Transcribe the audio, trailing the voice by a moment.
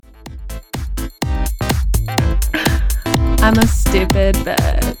I'm a stupid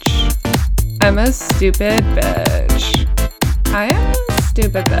bitch. I'm a stupid bitch. I am a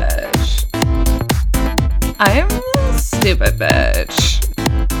stupid bitch. I am a stupid bitch.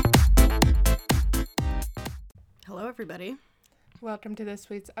 Hello, everybody. Welcome to this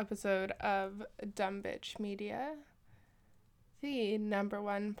week's episode of Dumb Bitch Media, the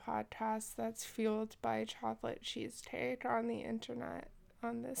 #1 podcast that's fueled by chocolate cheesecake on the internet.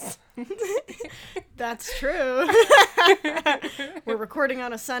 On this. That's true. We're recording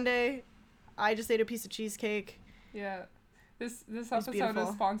on a Sunday. I just ate a piece of cheesecake. Yeah. This episode beautiful.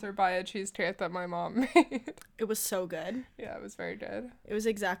 is sponsored by a cheesecake that my mom made. It was so good. Yeah, it was very good. It was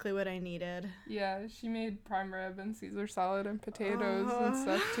exactly what I needed. Yeah, she made prime rib and Caesar salad and potatoes and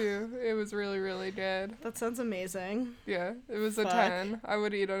stuff too. It was really, really good. That sounds amazing. Yeah, it was a 10. I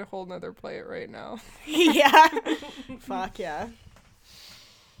would eat a whole nother plate right now. Yeah. Fuck yeah.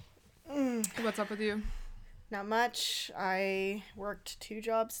 What's up with you? Not much. I worked 2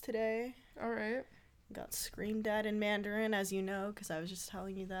 jobs today. All right. Got screamed at in Mandarin, as you know, because I was just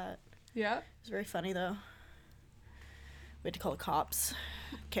telling you that. Yeah? It was very funny, though. We had to call the cops.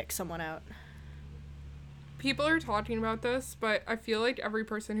 Kick someone out. People are talking about this, but I feel like every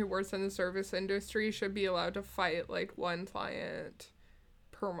person who works in the service industry should be allowed to fight, like, one client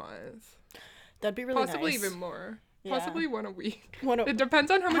per month. That'd be really Possibly nice. even more. Yeah. Possibly one a week. One a- It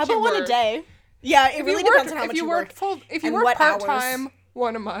depends on how much How you about work. one a day? Yeah, it really depends on how much you work. If you and work what hours. part-time,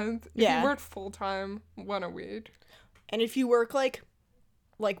 one a month. If Yeah. you work full-time, one a week. And if you work, like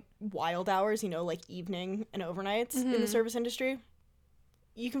wild hours, you know, like evening and overnights in the service industry,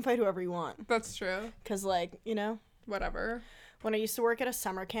 you can fight whoever you want. That's true. Because, like, you know, Whatever. when I used to work at a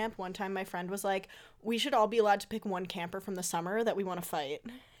summer camp, one time my friend was like, we should all be allowed to pick one camper from the summer that we want to fight.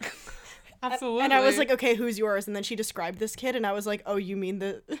 Absolutely. And I was like, okay, who's yours? And then she described this kid, and I was like, oh, you mean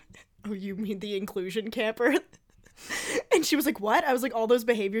the inclusion camper? And she was like, what? I was like, all those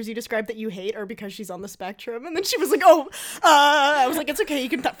behaviors you described that you hate are because she's on the spectrum. And then she was like, I was like, it's okay, you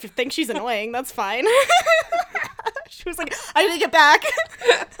can think she's annoying, that's fine. She was like, I need to get back.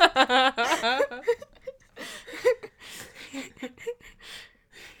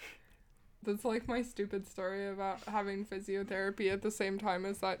 That's like my stupid story about having physiotherapy at the same time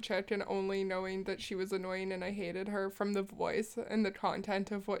as that chick and only knowing that she was annoying and I hated her from the voice and the content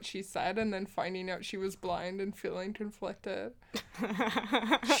of what she said, and then finding out she was blind and feeling conflicted.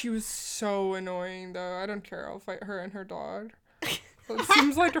 She was so annoying though. I don't care. I'll fight her and her dog. It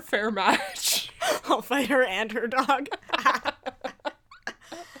seems like a fair match. I'll fight her and her dog.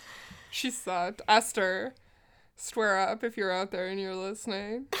 She sucked. Esther, swear up if you're out there and you're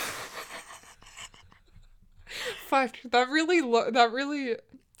listening. Fuck, that really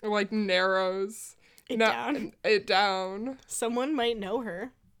like narrows It down. Someone might know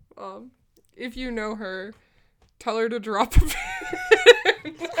her. If you know her, tell her to drop a pin.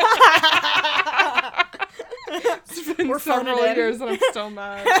 It's been We're phoning several in. years and I'm still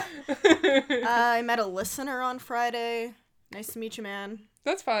mad. I met a listener on Friday. Nice to meet you, man.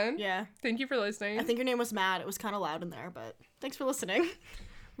 That's fine. Yeah. Thank you for listening. I think your name was Matt. It was kind of loud in there, but thanks for listening.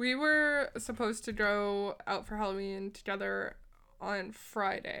 We were supposed to go out for Halloween together on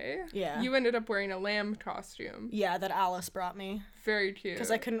Friday. Yeah. You ended up wearing a lamb costume. Yeah, that Alice brought me. Very cute. Because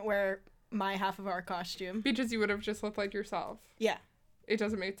I couldn't wear my half of our costume. Because you would have just looked like yourself. Yeah. It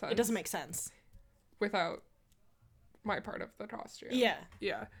doesn't make sense. It doesn't make sense. Without my part of the costume. Yeah.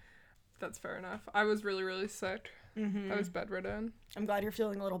 Yeah. That's fair enough. I was really, really sick. Mm-hmm. I was bedridden. I'm glad you're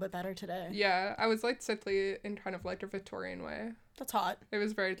feeling a little bit better today. Yeah, I was like sickly in kind of like a Victorian way. That's hot. It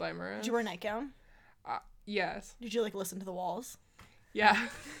was very glamorous. Did you wear a nightgown? Yes. Did you, like, listen to the walls? Yeah.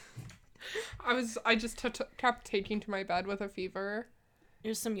 I just kept taking to my bed with a fever.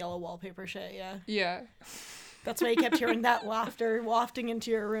 There's some yellow wallpaper shit, yeah. Yeah. That's why you kept hearing that laughter wafting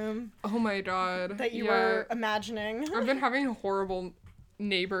into your room. Oh my god. That you were imagining. I've been having horrible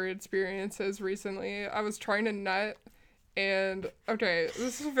neighbor experiences recently. I was trying to nut, and okay,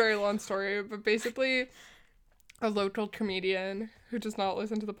 this is a very long story, but basically a local comedian who does not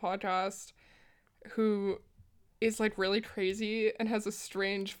listen to the podcast, who is like really crazy and has a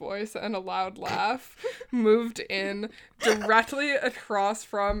strange voice and a loud laugh, moved in directly across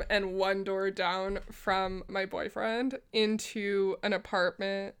from and one door down from my boyfriend into an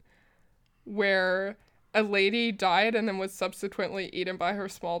apartment where a lady died and then was subsequently eaten by her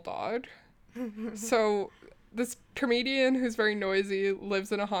small dog. So this comedian who's very noisy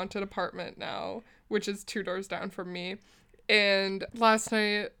lives in a haunted apartment now, which is 2 doors down from me. And last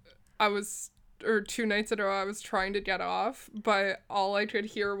night 2 nights ago, I was trying to get off, but all I could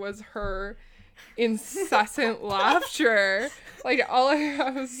hear was her incessant laughter. Like, all I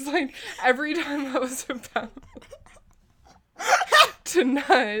was like, every time I was about to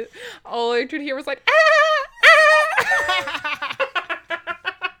nut, all I could hear was like, ah!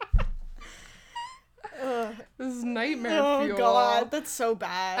 This is nightmare fuel. Oh god, that's so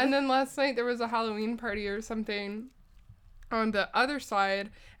bad. And then last night there was a Halloween party or something on the other side,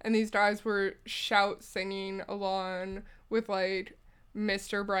 and these guys were shout singing along with like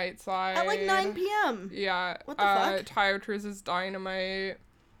Mr. Brightside at like 9 p.m. Yeah. What the fuck? Tire Cruz's Dynamite.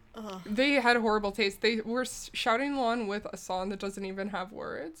 Ugh. They had horrible taste. They were shouting along with a song that doesn't even have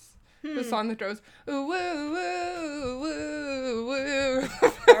words. The song that goes, ooh, woo, woo, woo, woo.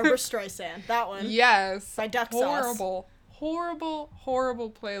 Barbara Streisand, that one. Yes. By Duck Horrible, horrible, horrible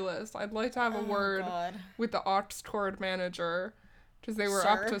playlist. I'd like to have a word God. with the aux cord manager, because they were Sir?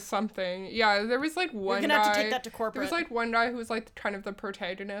 up to something. Yeah, there was like one You're guy. gonna have to take that to corporate. There was like one guy who was like kind of the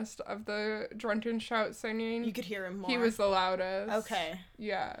protagonist of the drunken shout singing. You could hear him more. He was the loudest. Okay.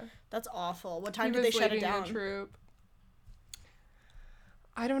 Yeah. That's awful. What time He did they was shut it leading down? the troop.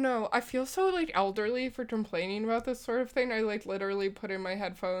 I don't know. I feel so like elderly for complaining about this sort of thing. I like literally put in my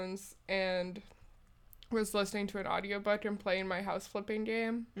headphones and was listening to an audiobook and playing my house flipping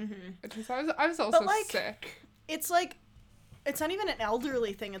game. Mm-hmm. Because I was also like, sick. It's like, it's not even an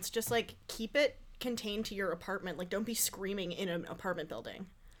elderly thing. It's just like, keep it contained to your apartment. Like, don't be screaming in an apartment building.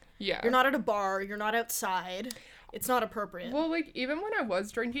 Yeah. You're not at a bar. You're not outside. It's not appropriate. Well, like, even when I was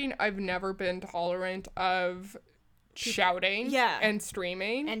drinking, I've never been tolerant of shouting and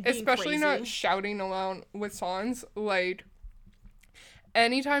screaming. And being especially crazy. not shouting along with songs. Like,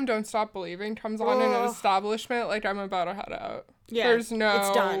 anytime Don't Stop Believing comes on in an Ugh. establishment, like, I'm about to head out. Yeah, There's no...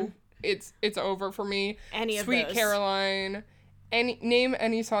 it's done. It's over for me. Any of Sweet those. Caroline... Name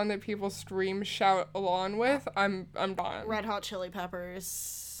any song that people scream, shout along with. I'm done. Red Hot Chili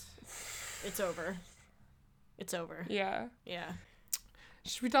Peppers. It's over. It's over. Yeah. Yeah.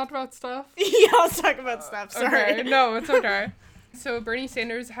 Should we talk about stuff? Yeah, let's talk about stuff. Sorry. Okay. No, it's okay. So Bernie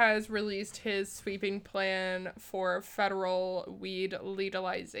Sanders has released his sweeping plan for federal weed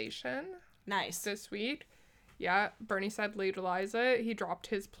legalization Nice. this week. Yeah, Bernie said legalize it. He dropped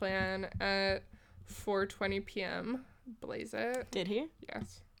his plan at 4:20 p.m. Blaze it. Did he?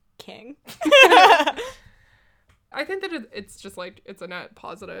 Yes. King. I think that it's just like it's a net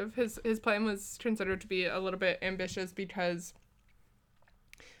positive. His plan was considered to be a little bit ambitious because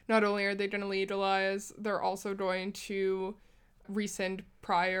not only are they going to legalize, they're also going to rescind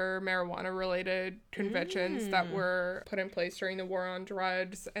prior marijuana related convictions that were put in place during the war on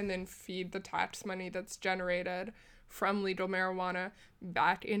drugs, and then feed the tax money that's generated from legal marijuana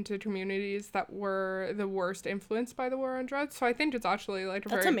back into communities that were the worst influenced by the war on drugs. So I think it's actually like a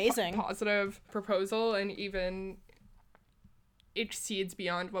That's very amazing. positive proposal, and even exceeds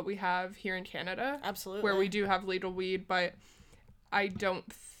beyond what we have here in Canada. Absolutely. Where we do have legal weed, but I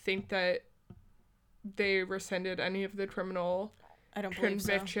don't think that they rescinded any of the criminal I don't believe so.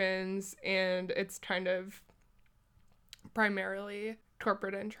 convictions, and it's kind of primarily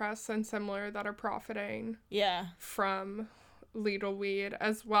corporate interests and similar that are profiting Yeah. from legal weed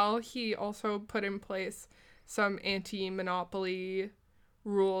as well. He also put in place some anti-monopoly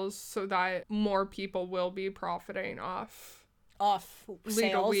rules so that more people will be profiting off Off legal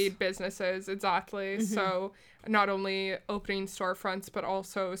sales. weed businesses. Exactly. So not only opening storefronts, but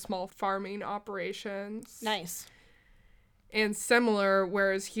also small farming operations. Nice. And similar,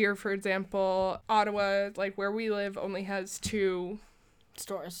 whereas here, for example, Ottawa, like where we live, only has 2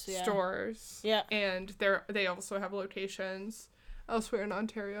 Stores. Yeah. stores. Yeah. And they also have locations elsewhere in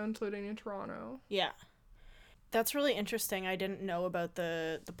Ontario, including in Toronto. Yeah. That's really interesting. I didn't know about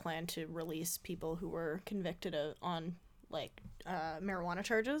the plan to release people who were convicted on like marijuana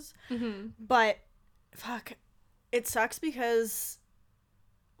charges. Mm-hmm. But fuck, it sucks because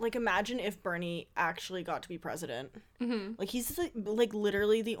like imagine if Bernie actually got to be president. Mm-hmm. Like he's like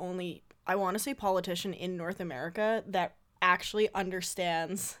literally the only, I want to say, politician in North America that actually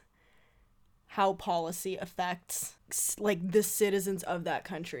understands how policy affects like the citizens of that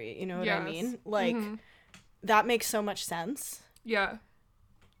country. You know what I Yes. mean? Like Mhm. that makes so much sense. Yeah.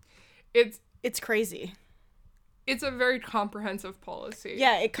 It's crazy. It's a very comprehensive policy.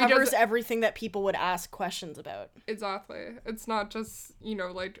 Yeah, it covers Because- everything that people would ask questions about. Exactly. It's not just,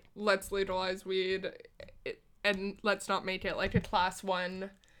 like, let's legalize weed and let's not make it like a class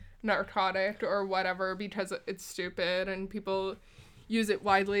 1 narcotic or whatever because it's stupid and people use it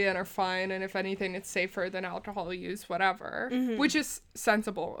widely and are fine, and if anything it's safer than alcohol use, whatever. Which is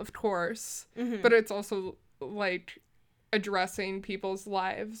sensible, of course. But it's also like addressing people's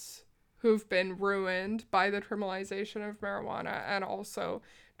lives who've been ruined by the criminalization of marijuana, and also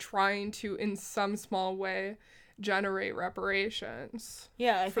trying to, in some small way, generate reparations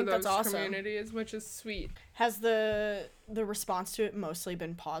Yeah, I for think those that's awesome. communities, which is sweet. Has the response to it mostly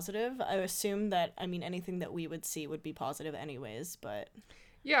been positive? I assume that, I mean, anything that we would see would be positive anyways, but...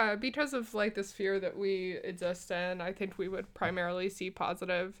 Yeah, because of like this fear that we exist in, I think we would primarily see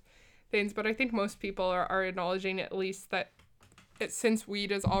positive things, but I think most people are acknowledging at least that since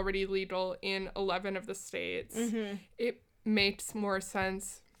weed is already legal in 11 of the states, it makes more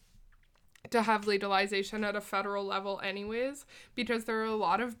sense to have legalization at a federal level anyways, because there are a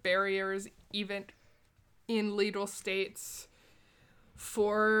lot of barriers even in legal states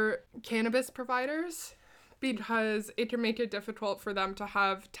for cannabis providers, because it can make it difficult for them to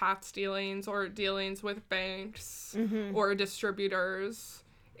have tax dealings or dealings with banks or distributors,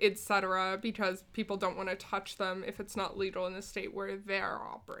 etc., because people don't want to touch them if it's not legal in the state where they're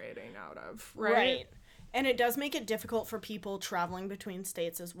operating out of, right? And it does make it difficult for people traveling between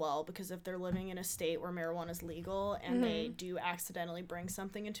states as well, because if they're living in a state where marijuana is legal and they do accidentally bring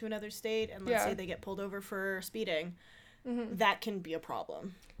something into another state, and let's say they get pulled over for speeding, that can be a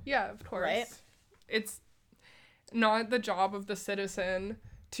problem. Yeah, of course. Right? It's not the job of the citizen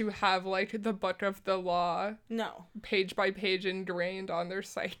to have, like, the book of the law No. page by page ingrained on their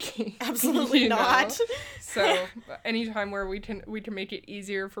psyche. Absolutely not. So anytime where we can make it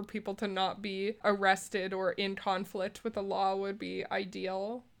easier for people to not be arrested or in conflict with the law would be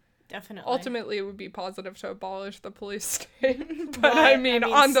ideal. Definitely. Ultimately, it would be positive to abolish the police state. But I mean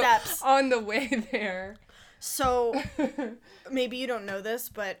steps. on the way there. So, maybe you don't know this,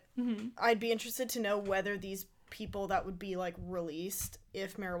 but I'd be interested to know whether these people that would be, like, released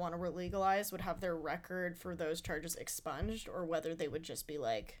if marijuana were legalized would have their record for those charges expunged, or whether they would just be,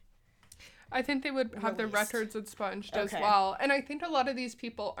 like... I think they would have their released. records expunged as well. And I think a lot of these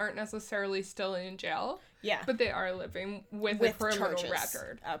people aren't necessarily still in jail. Yeah. But they are living with a criminal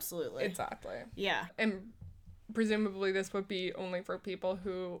record. Absolutely. Exactly. Yeah. And presumably this would be only for people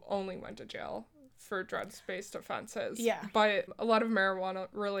who only went to jail for drugs-based offenses. Yeah. But a lot of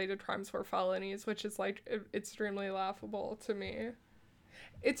marijuana-related crimes were felonies, which is, like, extremely laughable to me.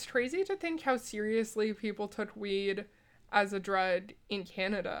 It's crazy to think how seriously people took weed as a drug in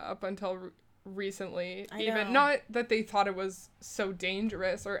Canada up until recently. Even not that they thought it was so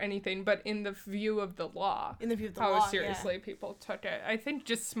dangerous or anything, but in the view of the law. In the view of the how law, seriously people took it. I think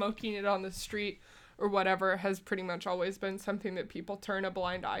just smoking it on the street or whatever has pretty much always been something that people turn a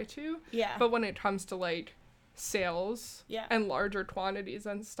blind eye to. Yeah. But when it comes to, like, sales Yeah. and larger quantities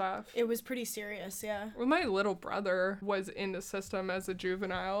and stuff. It was pretty serious, yeah. Well, my little brother was in the system as a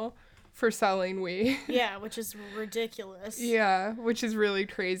juvenile for selling weed. Yeah, which is ridiculous. Yeah, which is really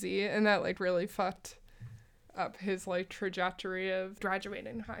crazy. And that, like, really fucked up his, like, trajectory of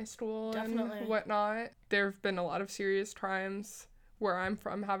graduating high school Definitely. and whatnot. There have been a lot of serious crimes where I'm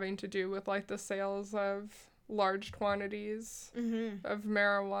from having to do with, like, the sales of large quantities of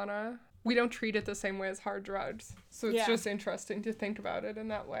marijuana. We don't treat it the same way as hard drugs. So it's just interesting to think about it in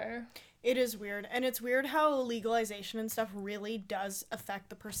that way. It is weird. And it's weird how legalization and stuff really does affect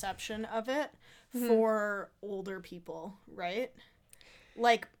the perception of it for older people, right?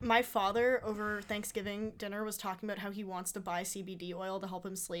 Like, my father over Thanksgiving dinner was talking about how he wants to buy CBD oil to help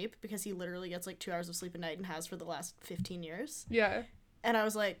him sleep because he literally gets, like, 2 hours of sleep a night and has for the last 15 years. Yeah. And I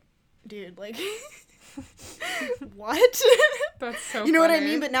was like, dude, like... what? That's so You know what I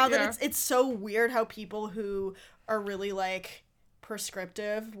funny. mean? But now that it's so weird how people who are really, like,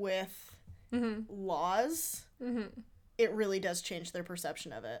 prescriptive with laws, it really does change their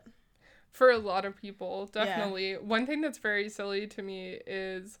perception of it. For a lot of people, definitely. One thing that's very silly to me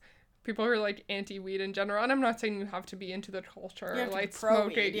is people who are, like, anti-weed in general, and I'm not saying you have to be into the culture, like,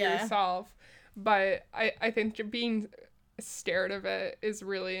 smoke it yourself, but I think being scared of it is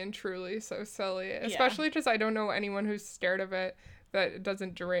really and truly so silly, especially because I don't know anyone who's scared of it that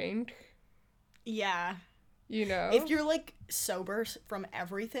doesn't drink. Yeah. You know? If you're, like, sober from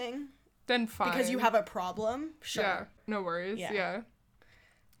everything, then fine. because you have a problem, sure. Yeah, no worries. Yeah. Yeah.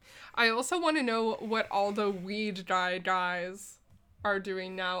 I also want to know what all the weed guys are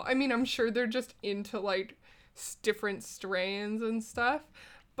doing now. I mean, I'm sure they're just into, like, different strains and stuff,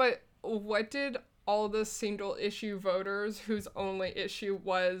 but what did all the single issue voters whose only issue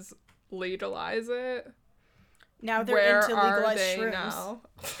was legalize it? Now they're Where into are legalized they shrooms. now?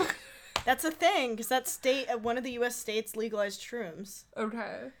 That's a thing, because that state, one of the U.S. states legalized shrooms.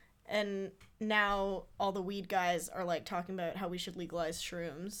 Okay. And now all the weed guys are, like, talking about how we should legalize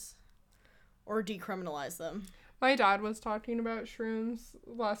shrooms. Or decriminalize them. My dad was talking about shrooms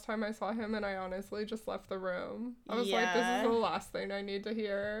last time I saw him, and I honestly just left the room. I was like, this is the last thing I need to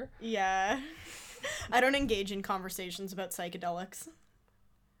hear. Yeah. I don't engage in conversations about psychedelics.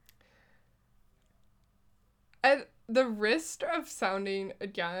 At the risk of sounding,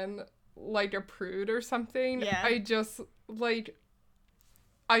 again, like a prude or something, Yeah. I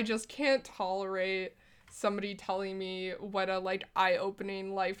just can't tolerate somebody telling me what a, like,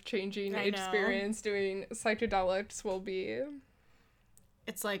 eye-opening, life-changing I know. experience doing psychedelics will be.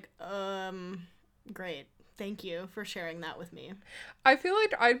 It's like, great. Thank you for sharing that with me. I feel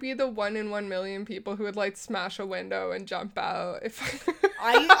like I'd be the 1 in 1 million people who would, like, smash a window and jump out if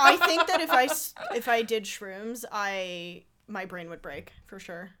I think that if I did shrooms, my brain would break for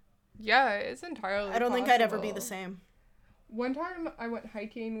sure. Yeah, it's entirely I don't think I'd ever be possible. the same. One time I went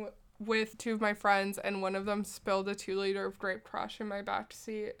hiking with 2 of my friends, and one of them spilled a 2-liter of grape crush in my back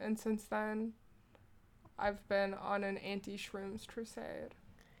seat, and since then I've been on an anti-shrooms crusade.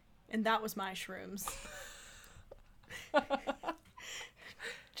 And that was my shrooms.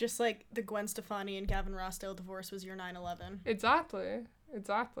 Just like the Gwen Stefani and Gavin Rossdale divorce was your 9/11. Exactly.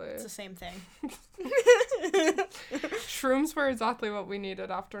 It's the same thing. Shrooms were exactly what we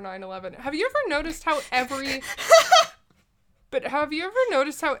needed after 9/11. Have you ever noticed how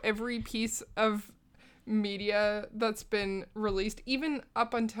every piece of media that's been released, even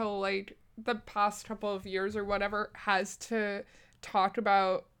up until like the past couple of years or whatever, has to talk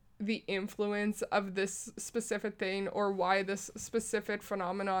about the influence of this specific thing or why this specific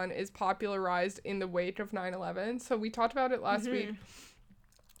phenomenon is popularized in the wake of 9/11? So we talked about it last week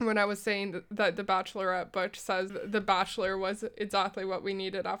when I was saying that the Bachelorette book says The Bachelor was exactly what we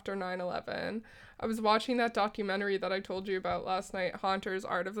needed after 9/11. I was watching that documentary that I told you about last night, Haunters,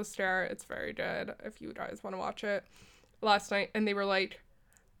 Art of the Stare. It's very good if you guys want to watch it. Last night, and they were like,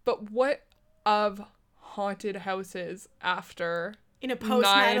 but what of haunted houses after In a post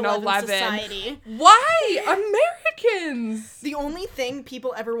 9/11 9/11? society. Why? Americans! The only thing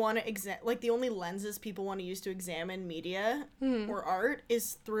people ever want to the only lenses people want to use to examine media or art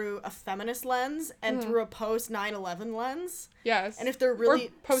is through a feminist lens and through a post 9/11 lens. Yes. And if they're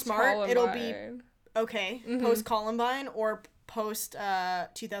really Or smart, it'll be post-Columbine. post Columbine or post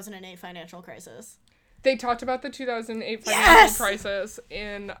 2008 financial crisis. They talked about the 2008 financial Yes! crisis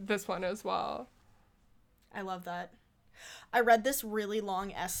in this one as well. I love that. I read this really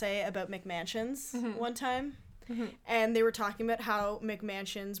long essay about McMansions one time, and they were talking about how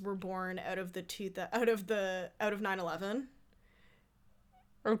McMansions were born out of 9/11,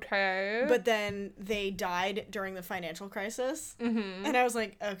 Okay. but then they died during the financial crisis, and I was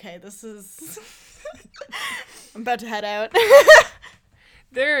like, okay, this is. I'm about to head out.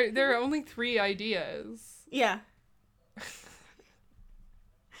 There are only 3 ideas. Yeah.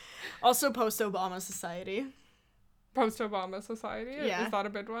 Also, post-Obama society. Post-Obama society? Yeah. Is that a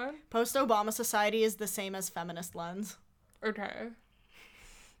big one? Post-Obama society is the same as feminist lens. Okay.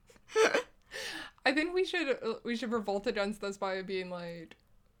 I think we should revolt against this by being like,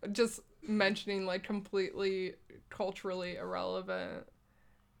 just mentioning like completely culturally irrelevant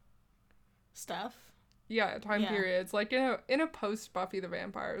Stuff. Yeah, time periods. Like in a post Buffy the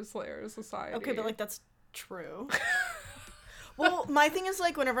Vampire Slayer society. Okay, but like that's true. Well, my thing is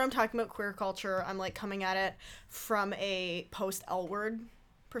like whenever I'm talking about queer culture, I'm like coming at it from a post L word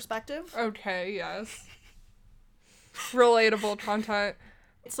perspective. Okay, yes. Relatable content.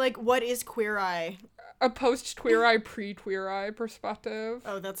 It's like, what is Queer Eye? A post Queer Eye, pre Queer Eye perspective.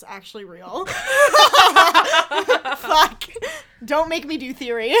 Oh, that's actually real. Fuck. Don't make me do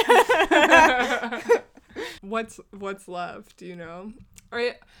theory. What's left, you know?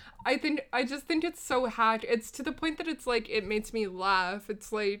 I just think it's so hack. It's to the point that it's like it makes me laugh.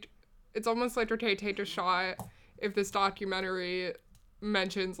 It's like it's almost like, okay, take a shot if this documentary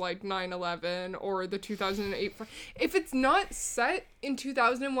mentions like 9/11 or the 2008 if it's not set in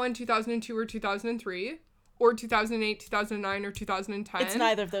 2001, 2002 or 2003 or 2008, 2009 or 2010. It's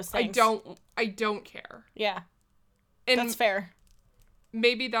neither of those things. I don't care. Yeah. And that's fair.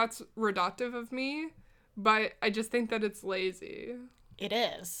 Maybe that's reductive of me, but I just think that it's lazy. It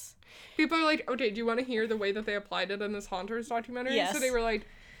is. People are like, okay, do you want to hear the way that they applied it in this Haunters documentary? Yes. So they were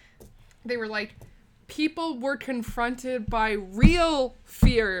like, people were confronted by real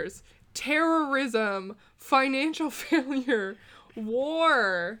fears, terrorism, financial failure,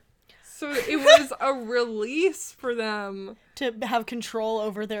 war. So it was a release for them. To have control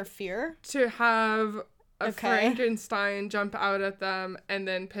over their fear? To have a Frankenstein jump out at them and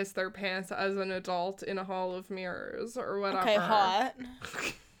then piss their pants as an adult in a hall of mirrors or whatever. Okay, hot.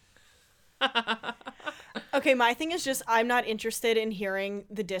 Okay, my thing is just I'm not interested in hearing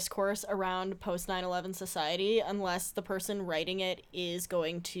the discourse around post 9/11 society unless the person writing it is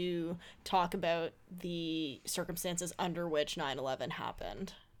going to talk about the circumstances under which 9/11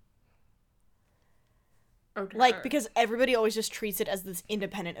 happened. Okay. Like, because everybody always just treats it as this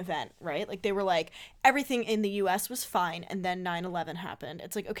independent event, right? Like, they were like, everything in the US was fine, and then 9/11 happened.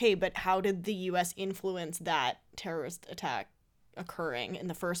 It's like, okay, but how did the US influence that terrorist attack occurring in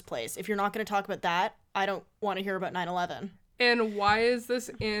the first place? If you're not going to talk about that, I don't want to hear about 9/11. And why is this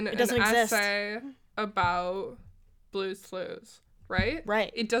in an doesn't exist. essay about Blue's Clues, right?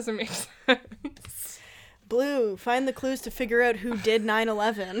 Right. It doesn't make sense. Blue, find the clues to figure out who did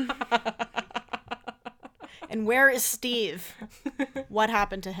 9/11. And where is Steve? What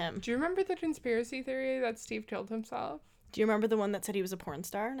happened to him? Do you remember the conspiracy theory that Steve killed himself? Do you remember the one that said he was a porn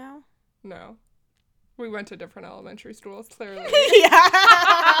star now? No. We went to different elementary schools, clearly.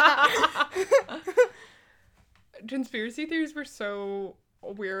 Yeah. Conspiracy theories were so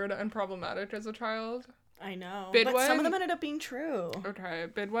weird and problematic as a child. I know. Bidwin? But some of them ended up being true. Okay,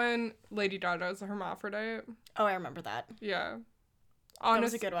 Bidwin, Lady Dada is a hermaphrodite. Oh, I remember that. Yeah. That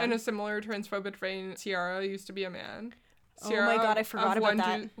was a good one. In a similar transphobic vein, Ciara used to be a man. Oh my God, I forgot about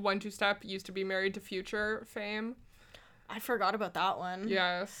that. One Two Step used to be married to Future fame. I forgot about that one.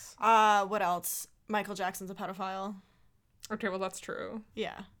 Yes. What else? Michael Jackson's a pedophile. Okay, well that's true.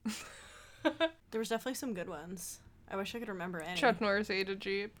 Yeah. There was definitely some good ones. I wish I could remember any. Chuck Norris ate a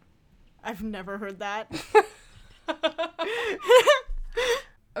Jeep. I've never heard that.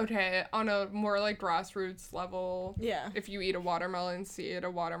 Okay, on a more like grassroots level, Yeah. if you eat a watermelon seed,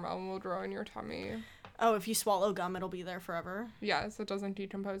 a watermelon will grow in your tummy. Oh, if you swallow gum, it'll be there forever. Yes, it doesn't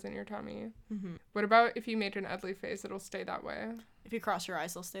decompose in your tummy. Mm-hmm. What about if you made an ugly face, it'll stay that way? If you cross your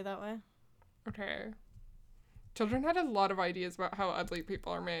eyes, they'll stay that way. Okay. Children had a lot of ideas about how ugly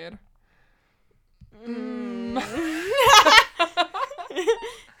people are made.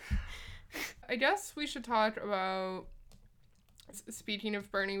 I guess we should talk about, speaking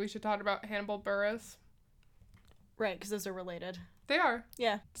of Bernie, we should talk about Hannibal Buress. Right, because those are related. They are.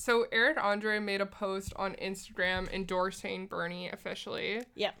 Yeah. So Eric Andre made a post on Instagram endorsing Bernie officially.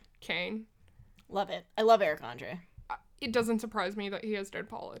 Yep. Kane. Love it. I love Eric Andre. It doesn't surprise me that he has done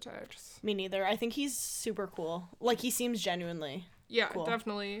politics. Me neither. I think he's super cool. Like, he seems genuinely Yeah, cool.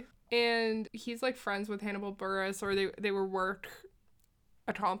 Definitely. And he's like friends with Hannibal Buress, or they were work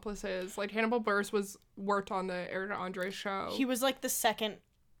accomplices. Like Hannibal Buress worked on the Eric Andre show. He was like the straight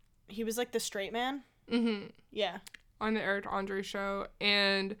man. Mm-hmm. Yeah. On the Eric Andre show,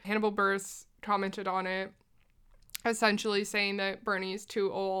 and Hannibal Buress commented on it, essentially saying that Bernie's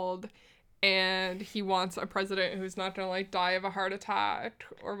too old and he wants a president who's not gonna like die of a heart attack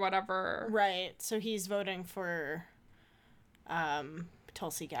or whatever. Right. So he's voting for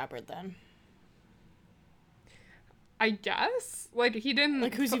Tulsi Gabbard then. I guess. Like he didn't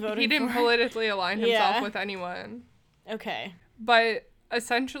Like, who's he voting He didn't for? politically align himself Yeah. with anyone. Okay. But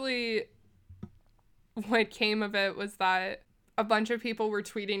essentially what came of it was that a bunch of people were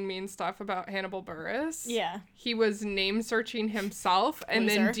tweeting mean stuff about Hannibal Buress. Yeah. He was name searching himself and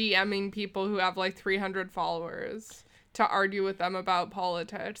then Loser. DMing people who have like 300 followers to argue with them about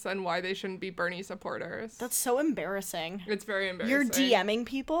politics and why they shouldn't be Bernie supporters. That's so embarrassing. It's very embarrassing. You're DMing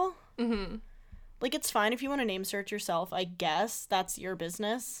people? Mm-hmm. Like, it's fine if you want to name search yourself, I guess. That's your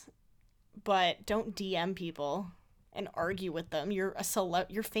business. But don't DM people and argue with them. You're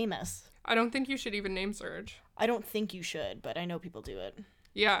you're famous. I don't think you should even name search. I don't think you should, but I know people do it.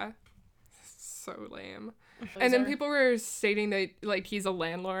 Yeah. So lame. And then people were stating that like he's a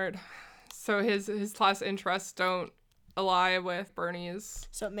landlord. So his class interests don't ally with Bernie's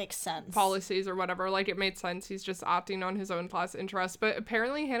So it makes sense. policies or whatever. Like it made sense. He's just acting on his own class interests. But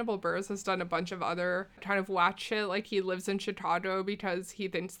apparently Hannibal Buress has done a bunch of other kind of whack shit. Like he lives in Chicago because he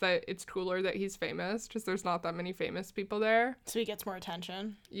thinks that it's cooler that he's famous because there's not that many famous people there. So he gets more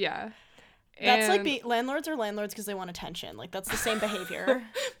attention. Yeah. That's And like landlords are landlords because they want attention. Like, that's the same behavior.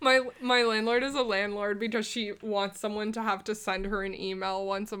 my landlord is a landlord because she wants someone to have to send her an email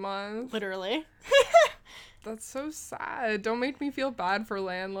once a month. Literally. That's so sad. Don't make me feel bad for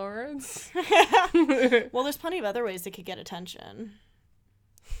landlords. Well, there's plenty of other ways they could get attention.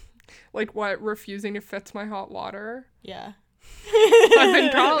 Like what? Refusing to fix my hot water? Yeah. I've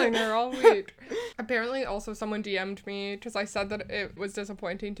been calling her all week. Apparently also someone DM'd me because I said that it was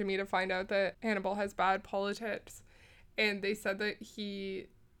disappointing to me to find out that Hannibal has bad politics. And they said that he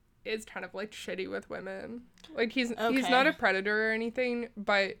is kind of like shitty with women. Like he's not a predator or anything,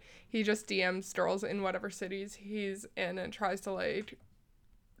 but he just DMs girls in whatever cities he's in and tries to like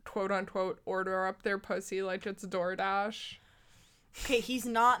quote unquote order up their pussy like it's DoorDash. Okay, he's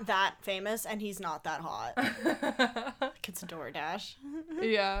not that famous and he's not that hot. Like, it's DoorDash.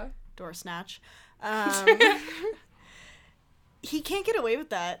 Yeah. Door snatch. He can't get away with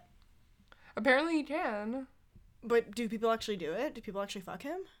that. Apparently he can. But do people actually do it? Do people actually fuck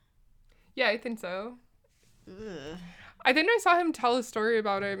him? Yeah, I think so. Ugh. I think I saw him tell a story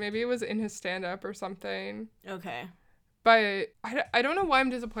about it. Maybe it was in his stand-up or something. Okay. But I don't know why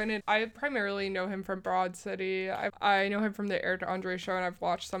I'm disappointed. I primarily know him from Broad City. I know him from the Eric Andre show, and I've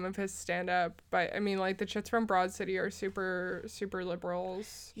watched some of his stand-up. But, I mean, like, the chits from Broad City are super, super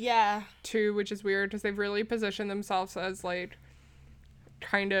liberals, Yeah. too, which is weird, because they've really positioned themselves as, like,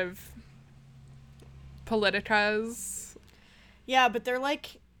 kind of politicas. Yeah, but they're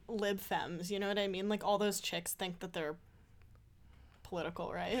like lib femmes, you know what I mean? Like, all those chicks think that they're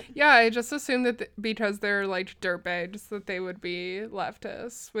political, right? Yeah, I just assumed that because they're, like, dirtbags, that they would be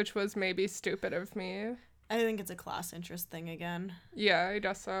leftists, which was maybe stupid of me. I think it's a class interest thing again. Yeah, I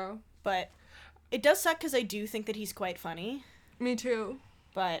guess so. But it does suck because I do think that he's quite funny, Me too.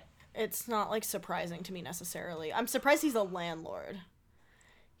 but it's not, like, surprising to me necessarily. I'm surprised he's a landlord.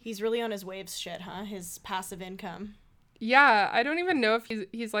 He's really on his waves shit, huh? His passive income. Yeah, I don't even know if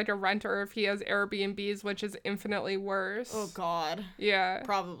he's like a renter or if he has Airbnbs, which is infinitely worse. Oh, God. Yeah.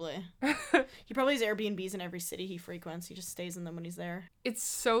 Probably. He probably has Airbnbs in every city he frequents. He just stays in them when he's there. It's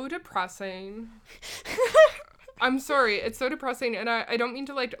so depressing. I'm sorry, it's so depressing, and I don't mean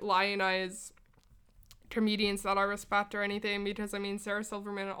to, like, lionize comedians that I respect or anything, because, I mean, Sarah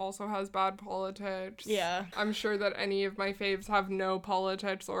Silverman also has bad politics. Yeah. I'm sure that any of my faves have no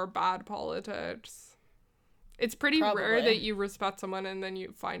politics or bad politics. It's pretty rare Probably. that you respect someone and then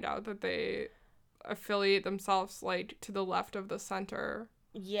you find out that they affiliate themselves, like, to the left of the center.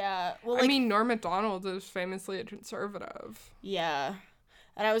 Yeah. Well, I like, mean, Norm Macdonald is famously a conservative. yeah.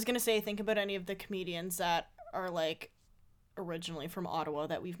 And I was going to say, think about any of the comedians that are, like, originally from Ottawa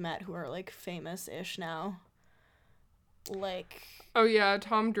that we've met who are, like, famous-ish now. Like, Oh, yeah,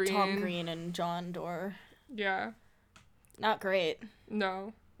 Tom Green. Tom Green and John Doerr. Yeah. Not great.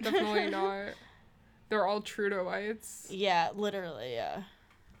 No, definitely not. They're all Trudeauites, Yeah, literally, yeah.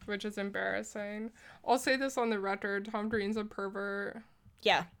 which is embarrassing. I'll say this on the record. Tom Green's a pervert.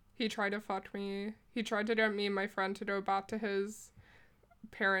 Yeah. He tried to fuck me. He tried to get me and my friend to go back to his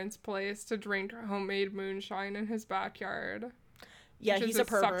parents' place to drink homemade moonshine in his backyard. Yeah, Which he's is a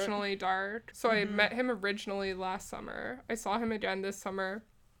pervert. exceptionally dark. So I met him originally last summer. I saw him again this summer.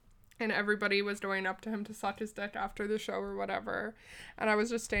 And everybody was going up to him to suck his dick after the show or whatever. And I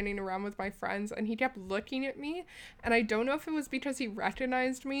was just standing around with my friends, and he kept looking at me. And I don't know if it was because he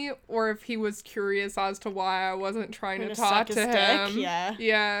recognized me or if he was curious as to why I wasn't trying to talk to him. Yeah.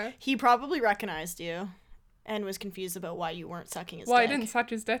 Yeah. He probably recognized you and was confused about why you weren't sucking his dick. Well, I didn't suck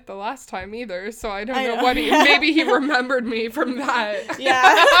his dick the last time either, so I don't I know know. what maybe he remembered me from that.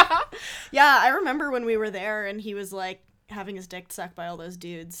 Yeah. Yeah, I remember when we were there and he was, like, having his dick sucked by all those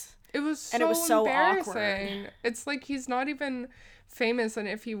dudes. It was so, And it was so embarrassing. awkward. It's like he's not even famous, and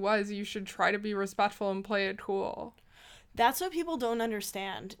if he was, you should try to be respectful and play it cool. That's what people don't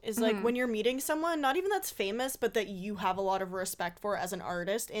understand, is, like, when you're meeting someone, not even that's famous, but that you have a lot of respect for as an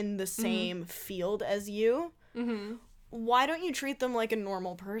artist in the same field as you, why don't you treat them like a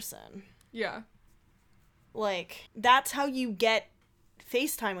normal person? Yeah. Like, that's how you get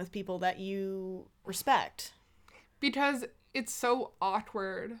FaceTime with people that you respect. Because it's so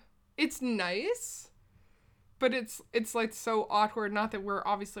awkward. It's nice, but it's like so awkward. Not that we're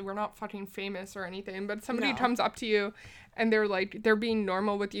not fucking famous or anything, but somebody No. comes up to you and they're being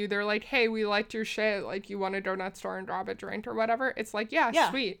normal with you. They're like, hey, we liked your shit. Like, you want a donut store and grab a drink or whatever. It's like,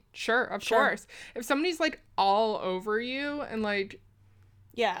 yeah. Sweet. Sure, of course. If somebody's like all over you and like,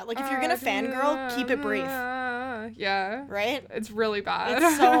 Yeah, like, if you're gonna fangirl, keep it brief. Yeah. Right? It's really bad.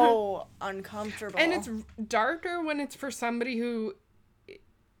 It's so uncomfortable. And it's darker when it's for somebody who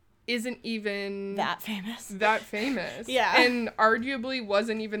isn't even that famous. that famous. Yeah. And arguably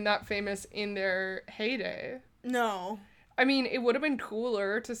wasn't even that famous in their heyday. No. I mean, it would have been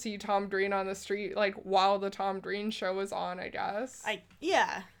cooler to see Tom Green on the street, like, while the Tom Green show was on, I guess.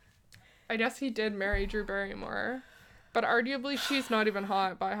 Yeah. I guess he did marry Drew Barrymore. But arguably, she's not even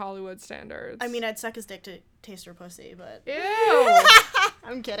hot by Hollywood standards. I mean, I'd suck his dick to taste her pussy, but... Ew!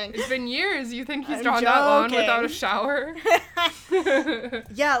 I'm kidding. It's been years. You think he's I'm gone that long joking. without a shower?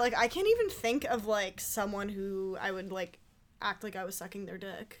 Yeah, like, I can't even think of, like, someone who I would, like, act like I was sucking their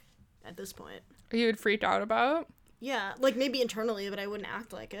dick at this point. You would freak out about? Yeah, like, maybe internally, but I wouldn't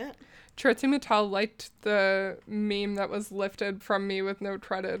act like it. Trixie Mattel liked the meme that was lifted from me with no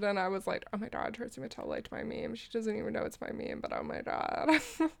credit, and I was like, oh my god, Trixie Mattel liked my meme. She doesn't even know it's my meme, but oh my god.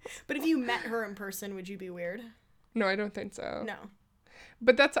 But if you met her in person, would you be weird? No, I don't think so. No.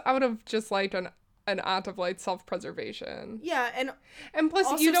 But that's out of just like an act of like self-preservation. Yeah, and plus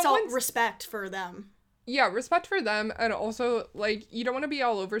also you don't want respect for them. Yeah, respect for them, and also like you don't want to be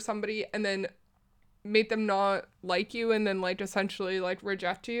all over somebody and then make them not like you and then like essentially like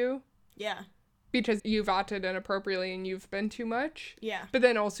reject you. Yeah. because you've acted inappropriately and you've been too much. Yeah. But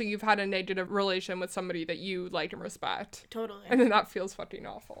then also you've had a negative relation with somebody that you like and respect. Totally. And then that feels fucking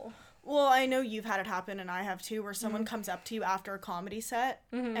awful. Well, I know you've had it happen, and I have too, where someone comes up to you after a comedy set,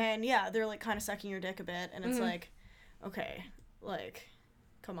 and yeah, they're like kind of sucking your dick a bit, and it's like, okay, like,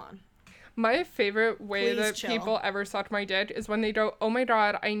 come on. My favorite way Please that chill. people ever suck my dick is when they go, oh my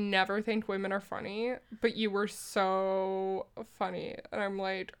god, I never think women are funny, but you were so funny. And I'm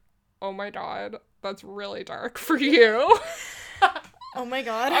like, oh my god, that's really dark for you. Oh my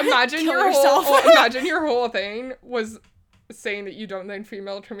god. Imagine Kill your yourself. imagine your whole thing was saying that you don't think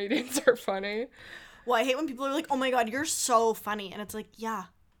female comedians are funny. Well, I hate when people are like, oh my god, you're so funny. And it's like, yeah,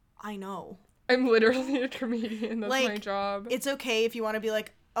 I know. I'm literally a comedian. That's my Like, job. It's okay if you want to be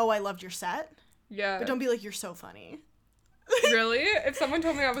like, oh, I loved your set, Yeah. but don't be like, you're so funny. Really? If someone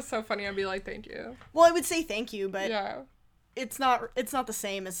told me I was so funny, I'd be like, thank you. Well, I would say thank you, but Yeah. it's not the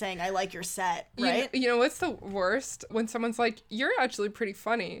same as saying I like your set, right? You know what's the worst? When someone's like, you're actually pretty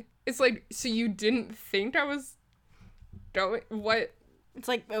funny. It's like, so you didn't think I was going? It's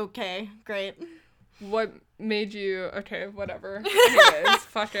like, okay, great. What made you? Okay, whatever. Anyways,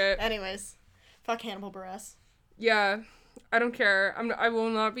 fuck it. Anyways, fuck Hannibal Buress. Yeah, I don't care. I will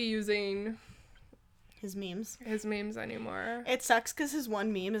not be using His memes. his memes anymore. It sucks because his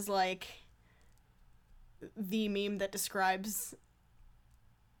one meme is like the meme that describes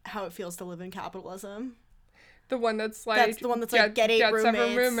how it feels to live in capitalism. The one that's like, That's the one that's like, get 8 roommates,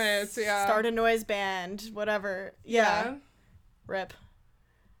 7 roommates, yeah. start a noise band, whatever. Yeah. Rip.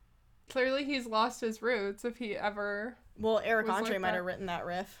 Clearly he's lost his roots if he ever... Well, Eric Was Andre like might that. have written that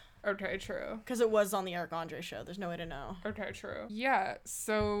riff. Okay, true. Because it was on the Eric Andre show. There's no way to know. Okay, true. Yeah,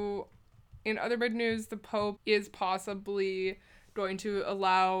 so in other big news, the Pope is possibly going to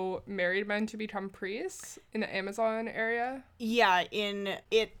allow married men to become priests in the Amazon area. Yeah,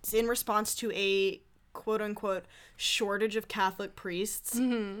 it's in response to a quote-unquote shortage of Catholic priests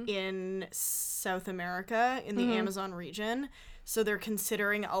in South America, in the Amazon region. So they're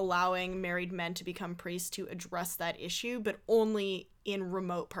considering allowing married men to become priests to address that issue, but only in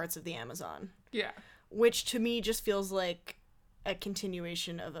remote parts of the Amazon. Yeah. Which to me just feels like a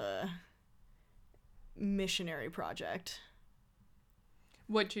continuation of a missionary project.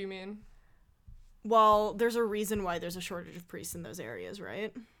 What do you mean? Well, there's a reason why there's a shortage of priests in those areas,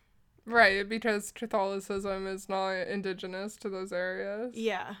 right? Right, because Catholicism is not indigenous to those areas.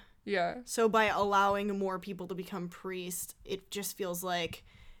 Yeah. Yeah. So by allowing more people to become priests, it just feels like,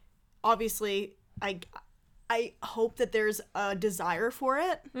 obviously, I hope that there's a desire for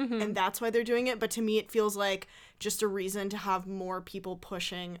it, and that's why they're doing it, but to me it feels like just a reason to have more people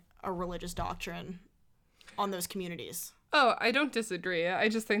pushing a religious doctrine on those communities. Oh, I don't disagree. I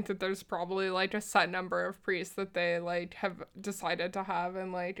just think that there's probably, like, a set number of priests that they, like, have decided to have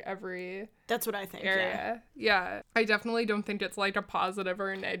in, like, every That's what I think, area. Yeah. I definitely don't think it's, like, a positive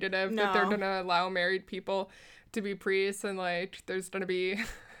or a negative that they're No. gonna allow married people to be priests, and, like, there's gonna be...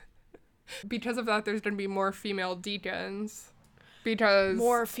 because of that, there's gonna be more female deacons. Because...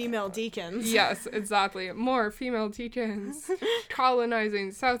 More female deacons. Yes, exactly. More female deacons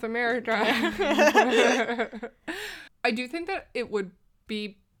colonizing South America. I do think that it would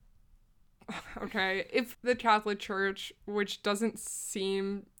be okay if the Catholic Church, which doesn't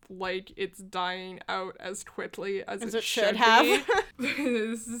seem like it's dying out as quickly as it should have.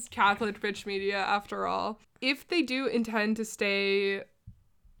 This is Catholic bitch media after all. If they do intend to stay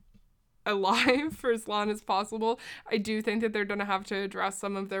alive for as long as possible, I do think that they're going to have to address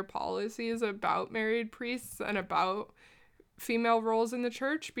some of their policies about married priests and about female roles in the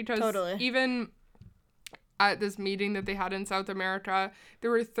church, because Totally. even at this meeting that they had in South America, there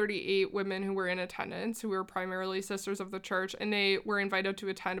were 38 women who were in attendance, who were primarily sisters of the church, and they were invited to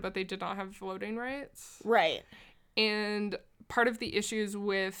attend, but they did not have voting rights. Right. And part of the issues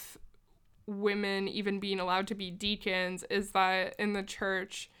with women even being allowed to be deacons is that in the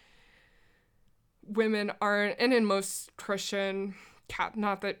church, women aren't, and in most Christian,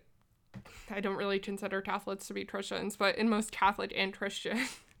 not that I don't really consider Catholics to be Christians, but in most Catholic and Christian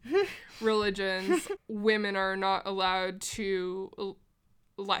religions, women are not allowed to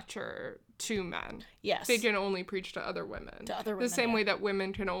lecture to men. Yes. They can only preach to other women. To other women, the same yeah. way that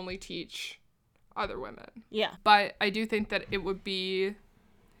women can only teach other women. Yeah. But I do think that it would be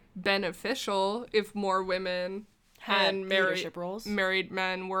beneficial if more women Had and leadership roles. married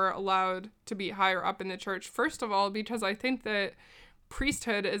men were allowed to be higher up in the church. First of all, because I think that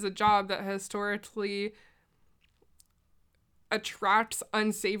priesthood is a job that historically attracts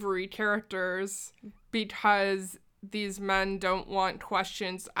unsavory characters, because these men don't want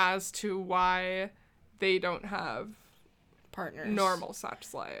questions as to why they don't have partners. normal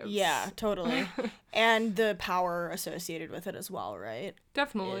sex lives. Yeah, totally. And the power associated with it as well, right?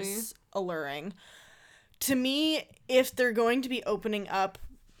 Definitely. Is alluring. To me, if they're going to be opening up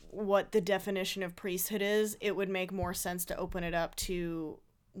what the definition of priesthood is, it would make more sense to open it up to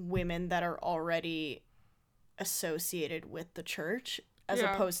women that are already associated with the church as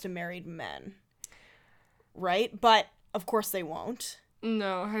opposed to married men. Right? But, of course, they won't.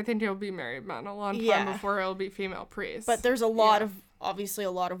 No, I think it'll be married men a long time before it'll be female priests. But there's a lot of, obviously,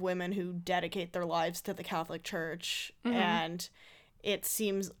 a lot of women who dedicate their lives to the Catholic Church. Mm-hmm. And it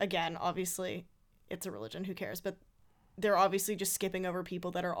seems, again, obviously, it's a religion, who cares? But they're obviously just skipping over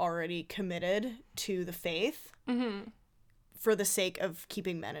people that are already committed to the faith for the sake of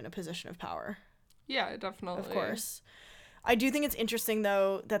keeping men in a position of power. Yeah, definitely. Of course. I do think it's interesting,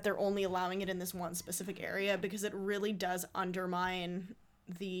 though, that they're only allowing it in this one specific area because it really does undermine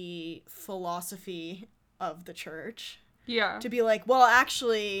the philosophy of the church. Yeah. To be like, well,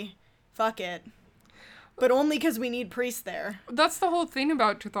 actually, fuck it. But only because we need priests there. That's the whole thing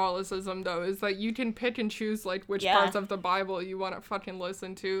about Catholicism, though, is that you can pick and choose, like, which parts of the Bible you want to fucking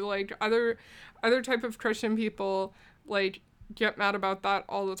listen to. Like, other type of Christian people, like, get mad about that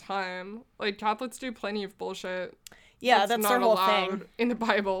all the time. Like, Catholics do plenty of bullshit. Yeah, that's their whole thing. In the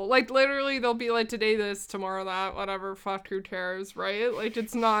Bible. Like, literally, they'll be like, today this, tomorrow that, whatever, fuck, who cares, right? Like,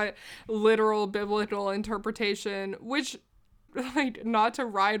 it's not literal biblical interpretation, which, like, not to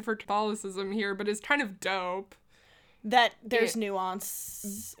ride for Catholicism here, but it's kind of dope. That there's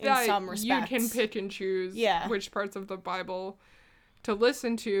nuance in some respects. You can pick and choose which parts of the Bible to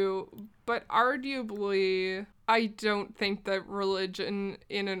listen to, but arguably, I don't think that religion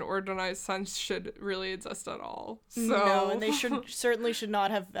in an organized sense should really exist at all. So no, and they certainly should not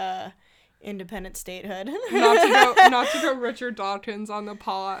have independent statehood. not to go Richard Dawkins on the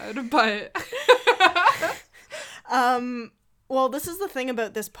pod, but well, this is the thing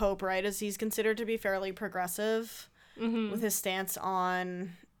about this Pope, right? Is he's considered to be fairly progressive with his stance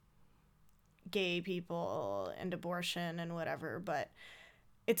on gay people and abortion and whatever, but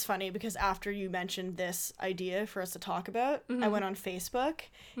it's funny because after you mentioned this idea for us to talk about, I went on Facebook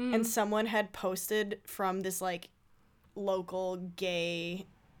and someone had posted from this like local gay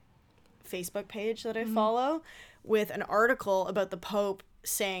Facebook page that I follow with an article about the Pope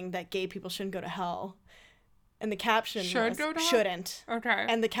saying that gay people shouldn't go to hell. And the caption was, shouldn't. Okay.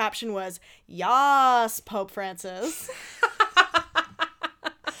 And the caption was, yas, Pope Francis.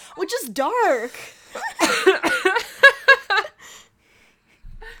 Which is dark.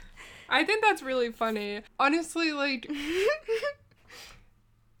 I think that's really funny. Honestly, like,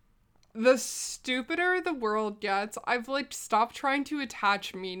 the stupider the world gets, I've, like, stopped trying to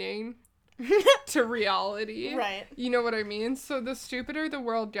attach meaning to reality. Right. You know what I mean? So the stupider the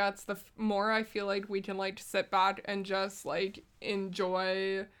world gets, the more I feel like we can, like, sit back and just, like,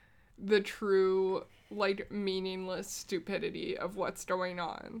 enjoy the true, like, meaningless stupidity of what's going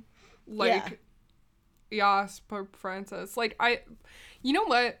on. Like, yes, Pope Francis. Like, you know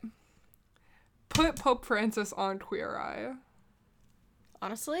what? Put Pope Francis on Queer Eye.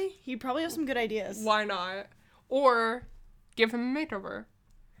 Honestly, he'd probably have some good ideas. Why not? Or give him a makeover.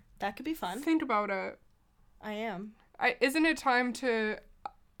 That could be fun. Think about it. I am. Isn't it time to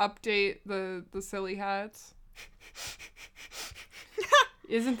update the silly hats?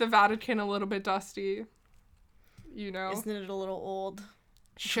 Isn't the Vatican a little bit dusty? You know? Isn't it a little old?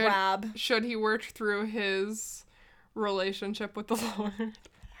 Should he work through his relationship with the Lord?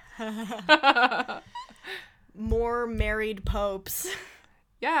 More married popes.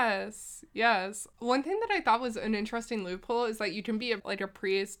 Yes. One thing that I thought was an interesting loophole is that you can be a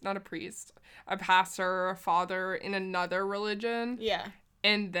pastor or a father in another religion. Yeah.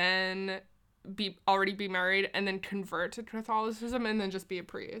 And then already be married and then convert to Catholicism and then just be a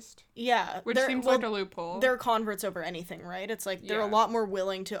priest. Yeah. Which seems like a loophole. They're converts over anything, right? It's like they're a lot more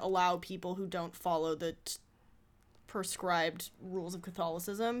willing to allow people who don't follow the prescribed rules of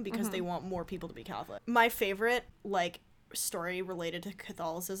Catholicism because they want more people to be Catholic. My favorite, like, story related to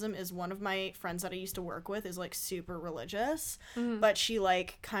Catholicism is one of my friends that I used to work with is, like, super religious, but she,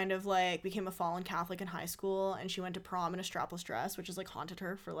 like, kind of, like, became a fallen Catholic in high school, and she went to prom in a strapless dress, which has, like, haunted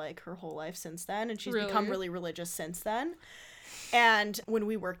her for, like, her whole life since then, and she's become really religious since then. And when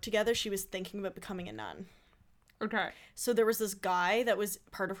we worked together, she was thinking about becoming a nun. Okay. So there was this guy that was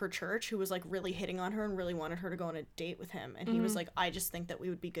part of her church who was, like, really hitting on her and really wanted her to go on a date with him. And he was like, I just think that we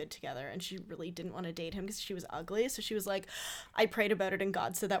would be good together. And she really didn't want to date him because she was ugly. So she was like, I prayed about it and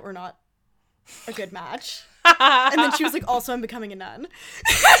God said that we're not a good match. And then she was like, also, I'm becoming a nun.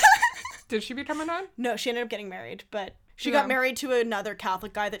 Did she become a nun? No, she ended up getting married. But she got married to another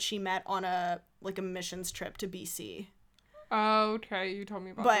Catholic guy that she met on a missions trip to BC. Oh, okay, you told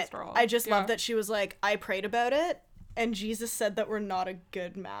me about this But girl. I just Yeah. love that she was like, I prayed about it, and Jesus said that we're not a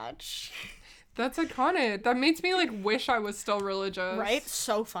good match. That's iconic. That makes me, like, wish I was still religious. Right?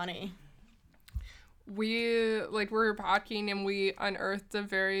 So funny. We were packing and we unearthed a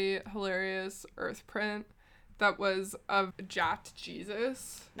very hilarious earth print that was of jacked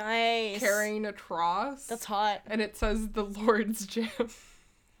Jesus Nice. carrying a cross. That's hot. And it says the Lord's Gym.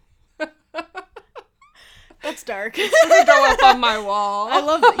 That's dark. It's gonna go up on my wall. I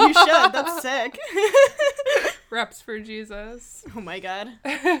love that. You should. That's sick. Reps for Jesus. Oh my god.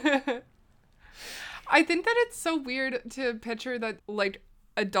 I think that it's so weird to picture that, like,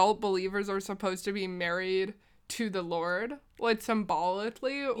 adult believers are supposed to be married to the Lord, like,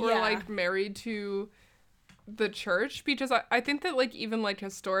 symbolically, or, Yeah. like, married to the church, because I think that, like, even, like,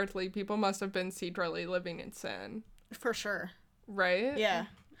 historically, people must have been secretly living in sin, For sure. right? Yeah.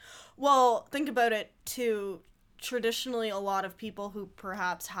 Well, think about it too. Traditionally, a lot of people who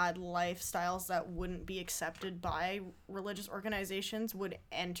perhaps had lifestyles that wouldn't be accepted by religious organizations would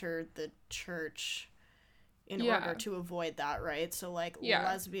enter the church in Yeah. order to avoid that, right? So, like,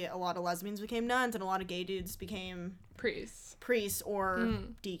 Yeah. a lot of lesbians became nuns, and a lot of gay dudes became Priests. priests or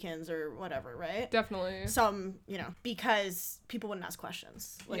deacons or whatever, right? Definitely. Some, because people wouldn't ask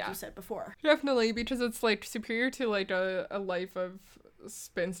questions, like Yeah. you said before. Definitely, because it's, like, superior to, like, a life of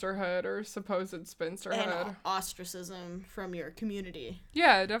spinsterhood or supposed spinsterhood. And ostracism from your community.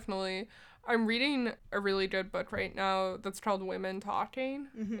 Yeah, definitely. I'm reading a really good book right now that's called Women Talking.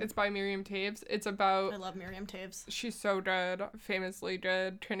 It's by Miriam Toews. It's about... I love Miriam Toews. She's so good, famously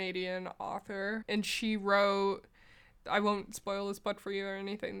good Canadian author. And she wrote... I won't spoil this book for you or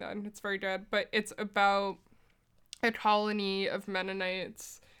anything then. It's very good. But it's about a colony of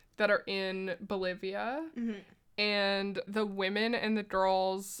Mennonites that are in Bolivia. And the women and the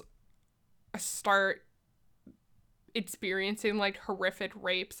girls start experiencing, like, horrific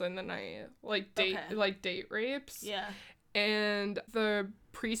rapes in the night. Like, date rapes. Yeah. And the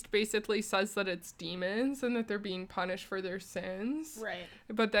priest basically says that it's demons and that they're being punished for their sins. Right.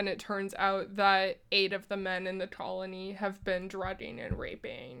 But then it turns out that 8 of the men in the colony have been drugging and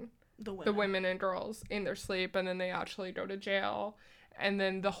raping The women. the women and girls in their sleep, and then they actually go to jail. And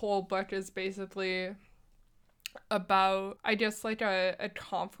then the whole book is basically about, I guess, like a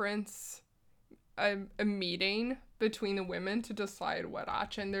conference, a meeting between the women to decide what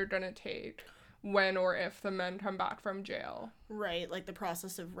action they're gonna take when or if the men come back from jail. Right, like the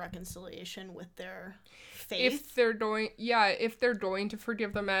process of reconciliation with their faith. If they're going to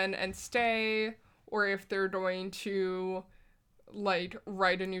forgive the men and stay, or if they're going to, like,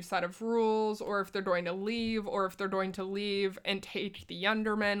 write a new set of rules, or if they're going to leave, or if they're going to leave and take the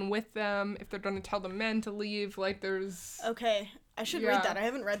younger men with them, if they're going to tell the men to leave, like, there's... Okay, I should read that. I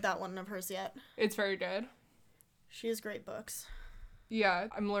haven't read that one of hers yet. It's very good. She has great books. Yeah,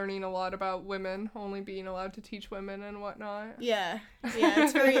 I'm learning a lot about women only being allowed to teach women and whatnot. Yeah,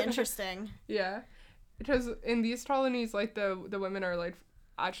 it's very interesting. Yeah, because in these colonies, like, the women are, like,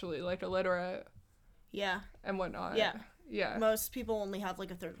 actually, like, illiterate. Yeah. And whatnot. Yeah. Yeah. Most people only have,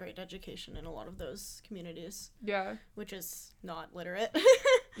 like, a 3rd grade education in a lot of those communities. Yeah. Which is not literate.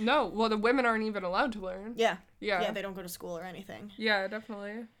 No, well, the women aren't even allowed to learn. Yeah. Yeah. Yeah, they don't go to school or anything. Yeah,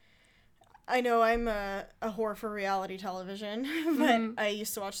 definitely. I know I'm a whore for reality television, but I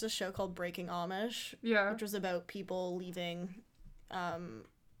used to watch this show called Breaking Amish. Yeah. Which was about people leaving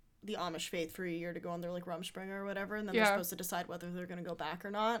the Amish faith for a year to go on their, like, Rumspringa or whatever, and then they're supposed to decide whether they're going to go back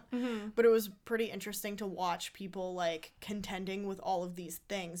or not. But it was pretty interesting to watch people, like, contending with all of these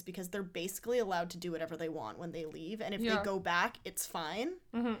things, because they're basically allowed to do whatever they want when they leave, and if they go back, it's fine.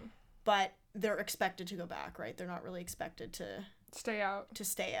 But they're expected to go back, right? They're not really expected to stay out.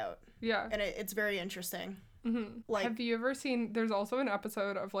 Yeah. And it's very interesting. Like, have you ever seen, there's also an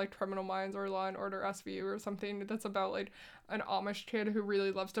episode of, like, Criminal Minds or Law and Order SVU or something that's about, like, an Amish kid who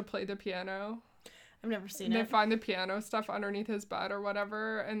really loves to play the piano. I've never seen and it. They find the piano stuff underneath his bed or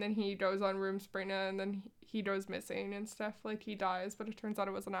whatever, and then he goes on Rumspringa, and then he goes missing and stuff, like, he dies, but it turns out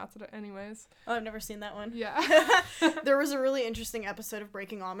it was an accident anyways. Oh, I've never seen that one. Yeah. There was a really interesting episode of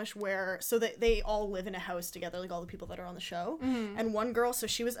Breaking Amish where, so they all live in a house together, like all the people that are on the show, and one girl, so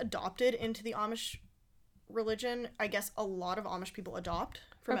she was adopted into the Amish religion. I guess a lot of Amish people adopt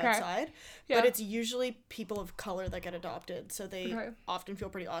from outside, but it's usually people of color that get adopted, so they often feel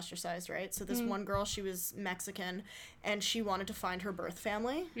pretty ostracized, right? So this one girl, she was Mexican, and she wanted to find her birth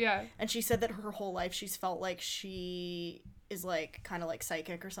family. Yeah. And she said that her whole life she's felt like she is, like, kind of like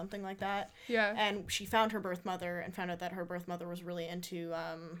psychic or something like that. Yeah. And she found her birth mother and found out that her birth mother was really into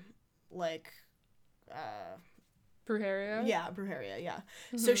Brujeria? Yeah, Brujeria, yeah.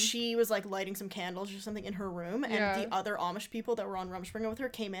 So she was, like, lighting some candles or something in her room, and Yeah. the other Amish people that were on Rumspringa with her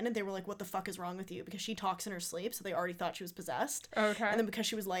came in, and they were like, what the fuck is wrong with you? Because she talks in her sleep, so they already thought she was possessed. Okay. And then because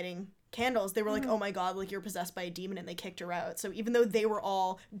she was lighting candles, they were like, oh my god, like, you're possessed by a demon, and they kicked her out. So even though they were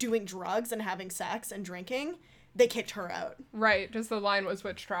all doing drugs and having sex and drinking, they kicked her out. Right, just the line was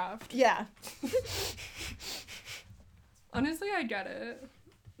witchcraft. Yeah. Honestly, I get it.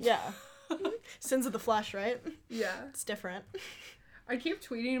 Yeah. Sins of the flesh, right? Yeah. It's different. I keep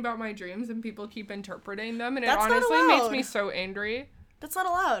tweeting about my dreams and people keep interpreting them, and That's it not honestly makes allowed. me so angry. That's not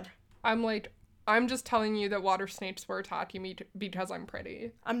allowed. I'm like, I'm just telling you that water snakes were attacking me because I'm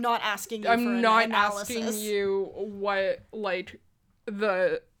pretty. I'm not asking you for I'm an not analysis. asking you what, like,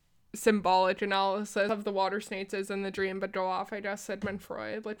 the symbolic analysis of the water snakes is in the dream, but go off, I guess, Sigmund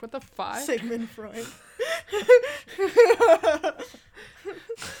Freud. Like, what the fuck? Sigmund Freud.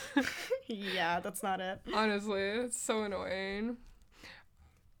 Yeah, that's not it. Honestly, it's so annoying.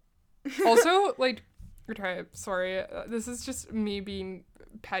 Also, like, okay, sorry, this is just me being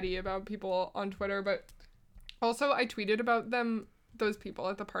petty about people on Twitter, but also I tweeted about those people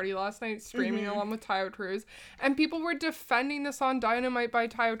at the party last night streaming along with Tayo Cruz, and people were defending the song Dynamite by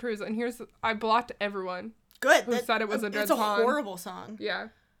Tayo Cruz, and I blocked everyone. Good. Who said it was a good It's a song. horrible song. Yeah.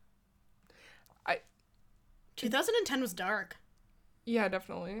 2010 was dark. Yeah,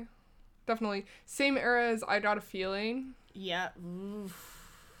 definitely. Definitely. Same era as I Got a Feeling. Yeah.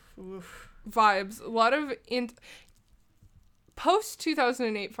 Oof. Vibes. A lot of post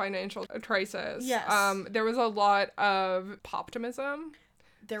 2008 financial crisis. Yes. There was a lot of poptimism.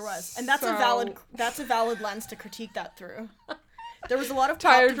 There was. And that's So- a valid lens to critique that through. There was a lot of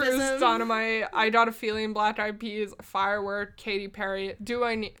Tired optimism. Cruz, Dynamite, I Got a Feeling, Black Eyed Peas, Firework, Katy Perry, Do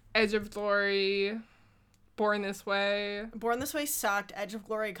I Need, Edge of Glory, Born This Way. Born This Way sucked. Edge of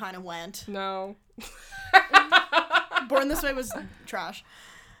Glory kind of went. No. Born This Way was trash.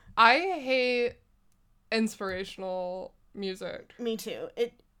 I hate inspirational music Me too.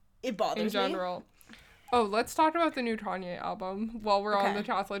 It bothers in me. general. Oh, let's talk about the new Kanye album while we're on Okay. the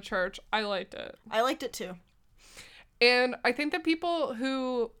Catholic Church. I liked it. I liked it too. And I think that people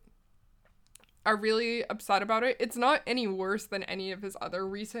who are really upset about it, it's not any worse than any of his other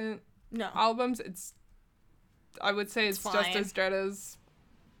recent No. albums. I would say it's just fine. as good as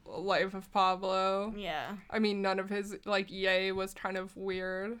Life of Pablo. Yeah. I mean, none of his, like, Yay was kind of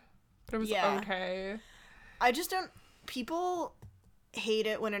weird, but it was Yeah. okay. I just don't. People hate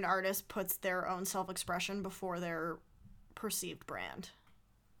it when an artist puts their own self-expression before their perceived brand.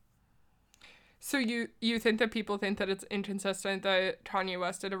 So you think that people think that it's inconsistent that Kanye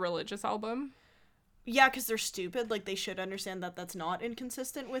West did a religious album? Yeah, because they're stupid. Like, they should understand that that's not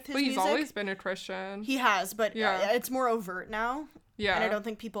inconsistent with his But he's music. always been a Christian. He has, but Yeah. it's more overt now. Yeah. And I don't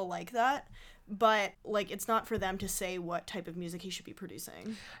think people like that. But, like, it's not for them to say what type of music he should be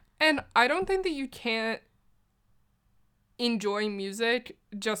producing. And I don't think that you can't enjoy music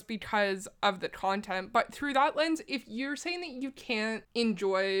just because of the content. But through that lens, if you're saying that you can't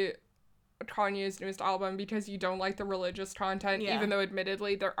enjoy Kanye's newest album because you don't like the religious content, Yeah. even though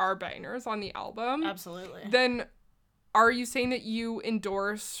admittedly there are bangers on the album, Absolutely. then are you saying that you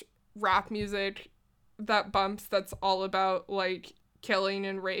endorse rap music that bumps that's all about, like, killing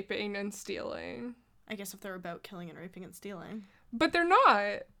and raping and stealing? I guess if they're about killing and raping and stealing. But they're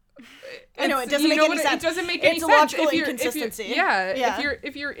not. I know, it It's- doesn't you make know any what? sense. It doesn't make any It's a sense. logical If you're- inconsistency. Yeah. Yeah.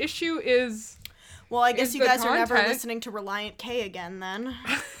 If your issue is Well, I guess Is you the guys are never content- listening to Reliant K again, then.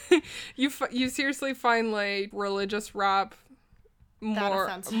 you seriously find, like, religious rap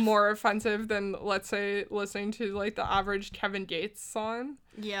offensive. more offensive than, let's say, listening to, like, the average Kevin Gates song.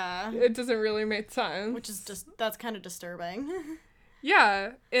 Yeah. It doesn't really make sense. Which is just, that's kind of disturbing.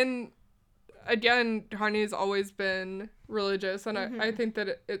 Yeah, and again, Kanye's always been religious, and I think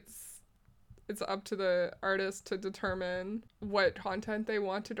that it's up to the artist to determine what content they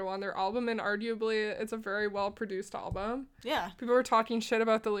want to go on their album, and arguably it's a very well produced album. Yeah. People were talking shit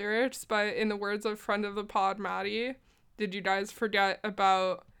about the lyrics, but in the words of friend of the pod, Maddie, did you guys forget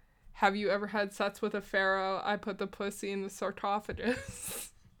about have you ever had sex with a pharaoh? I put the pussy in the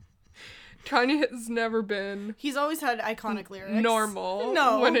sarcophagus. Kanye has never been He's always had iconic lyrics. normal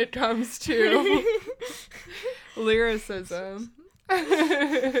No. when it comes to lyricism.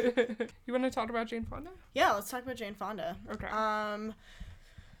 You want to talk about Jane Fonda? Yeah, let's talk about Jane Fonda. Okay.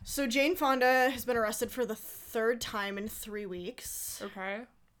 So Jane Fonda has been arrested for the third time in 3 weeks. Okay.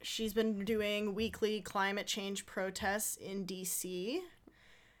 She's been doing weekly climate change protests in DC.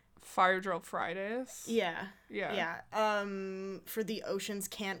 Fire Drill Fridays. Yeah. Yeah. Yeah. For the Oceans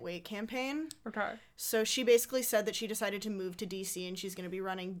Can't Wait campaign. Okay. So she basically said that she decided to move to DC and she's going to be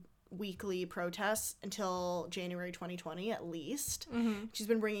running weekly protests until January 2020 at least. Mm-hmm. She's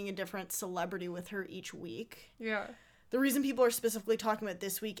been bringing a different celebrity with her each week. Yeah. The reason people are specifically talking about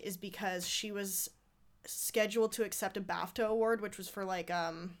this week is because she was scheduled to accept a BAFTA award, which was for like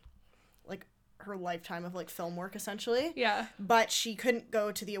her lifetime of like film work essentially. Yeah. But she couldn't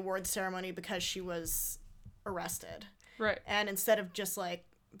go to the awards ceremony because she was arrested. Right. And instead of just like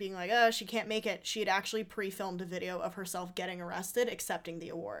being like, she can't make it, she had actually pre-filmed a video of herself getting arrested, accepting the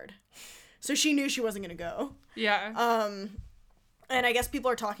award. So she knew she wasn't going to go. Yeah. And I guess people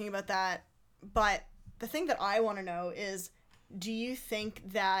are talking about that. But the thing that I want to know is, do you think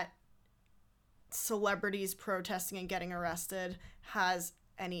that celebrities protesting and getting arrested has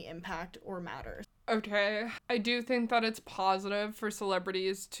any impact or matters? Okay. I do think that it's positive for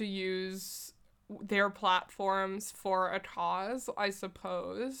celebrities to use their platforms for a cause, I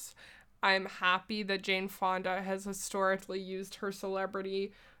suppose. I'm happy that Jane Fonda has historically used her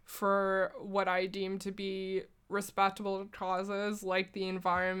celebrity for what I deem to be respectable causes, like the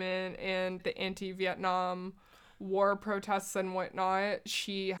environment and the anti-Vietnam War protests and whatnot.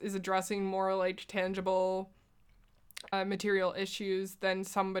 She is addressing more like tangible material issues than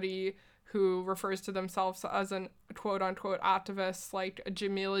somebody who refers to themselves as an quote-unquote activist, like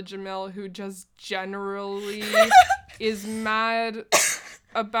Jamila Jamil, who just generally is mad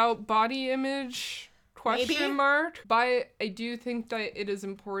about body image, question mark. But I do think that it is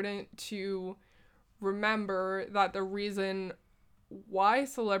important to remember that the reason why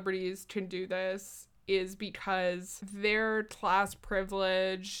celebrities can do this is because their class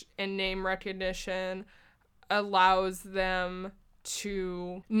privilege and name recognition allows them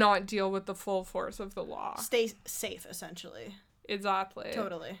to not deal with the full force of the law. Stay safe, essentially. Exactly.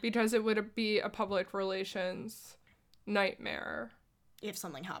 Totally. Because it would be a public relations nightmare. If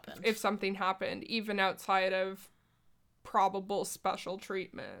something happened. If something happened, even outside of probable special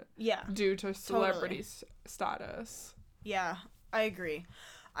treatment. Yeah. Due to celebrity status. Yeah, I agree.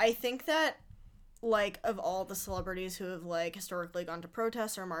 I think that, like, of all the celebrities who have, like, historically gone to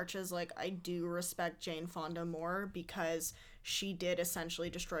protests or marches, like, I do respect Jane Fonda more because she did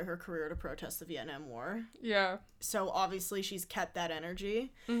essentially destroy her career to protest the Vietnam War. Yeah. So, obviously, she's kept that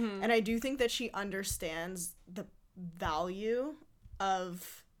energy. Mm-hmm. And I do think that she understands the value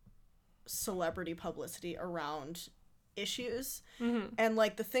of celebrity publicity around issues. Mm-hmm. And,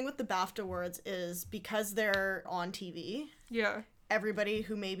 like, the thing with the BAFTA awards is because they're on TV... Yeah. Everybody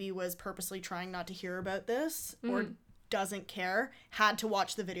who maybe was purposely trying not to hear about this or doesn't care had to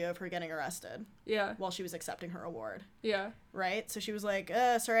watch the video of her getting arrested. Yeah. While she was accepting her award. Yeah. Right? So she was like,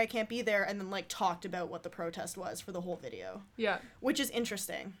 sorry, I can't be there. And then, like, talked about what the protest was for the whole video. Yeah. Which is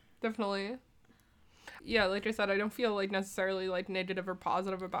interesting. Definitely. Yeah, like I said, I don't feel, like, necessarily, like, negative or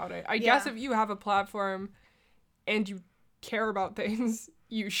positive about it. I guess if you have a platform and you care about things,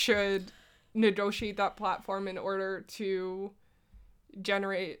 you should negotiate that platform in order to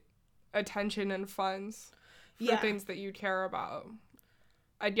generate attention and funds for things that you care about.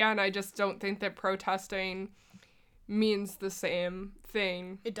 Again, I just don't think that protesting means the same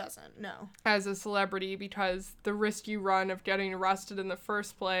thing. It doesn't, no. As a celebrity, because the risk you run of getting arrested in the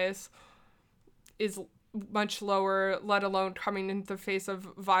first place is much lower, let alone coming into the face of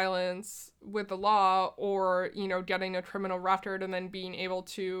violence with the law or, you know, getting a criminal record and then being able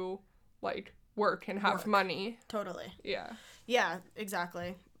to, like, work and have money. Totally. Yeah. Yeah,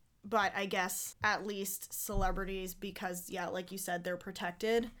 exactly. But I guess at least celebrities, because, yeah, like you said, they're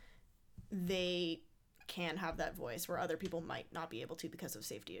protected, they can have that voice where other people might not be able to because of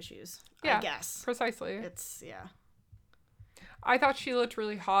safety issues. Yeah, I guess. Precisely. It's, yeah. I thought she looked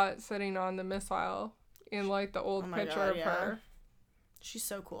really hot sitting on the missile in, like, the old picture of her. She's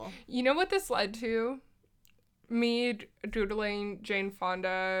so cool. You know what this led to? Me doodling Jane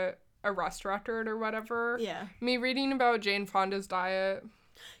Fonda arrest record or whatever. Yeah. Me reading about Jane Fonda's diet.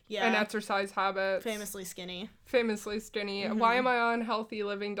 Yeah. And exercise habits. Famously skinny. Mm-hmm. Why am I on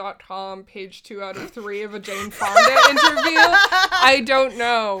healthyliving.com, page 2 out of 3 of a Jane Fonda interview? I don't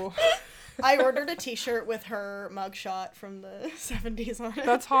know. I ordered a t-shirt with her mugshot from the 70s on it.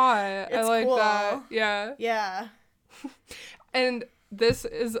 That's hot. I like cool. that. Yeah. Yeah. And this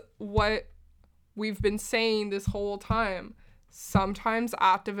is what we've been saying this whole time. Sometimes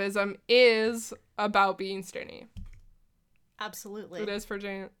activism is about being skinny. Absolutely. It is for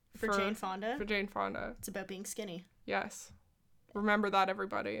Jane Fonda. For Jane Fonda. It's about being skinny. Yes. Remember that,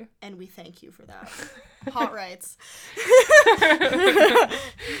 everybody. And we thank you for that. Hot rights.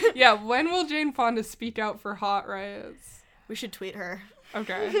 Yeah, when will Jane Fonda speak out for hot rights? We should tweet her.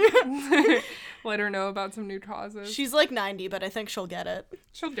 Okay. Let her know about some new causes. She's like 90, but I think she'll get it.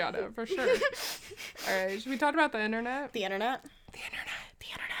 She'll get it, for sure. All right, should we talk about the internet? The internet? The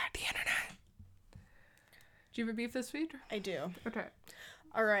internet. the internet. Do you have a beef this week? I do. Okay.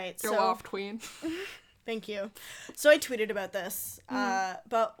 All right. Go off, Queen. Thank you. So I tweeted about this,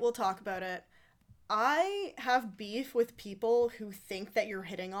 but we'll talk about it. I have beef with people who think that you're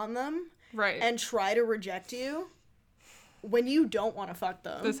hitting on them. Right. And try to reject you when you don't want to fuck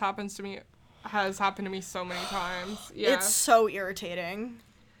them. This has happened to me so many times. Yeah. It's so irritating.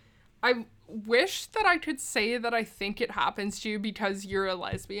 I wish that I could say that I think it happens to you because you're a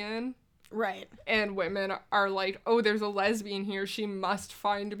lesbian. Right. And women are like, oh, there's a lesbian here. She must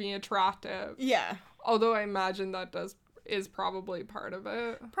find me attractive. Yeah. Although I imagine that is probably part of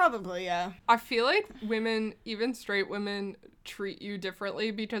it. Probably, yeah. I feel like women, even straight women, treat you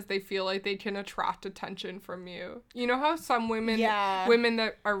differently because they feel like they can attract attention from you. You know how some women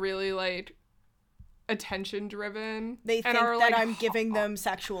that are really like attention driven, they think are, that like, I'm giving them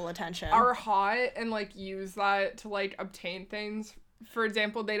sexual attention, are hot and like use that to like obtain things. For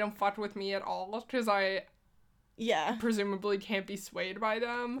example, they don't fuck with me at all because I presumably can't be swayed by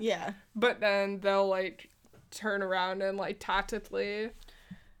them. Yeah. But then they'll like turn around and like tacitly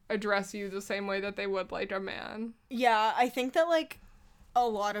address you the same way that they would like a man. Yeah, I think that like a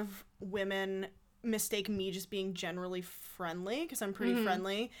lot of women mistake me just being generally friendly, because I'm pretty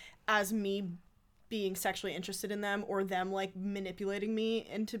friendly, as me being sexually interested in them, or them like manipulating me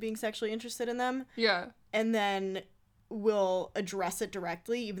into being sexually interested in them. Yeah. And then will address it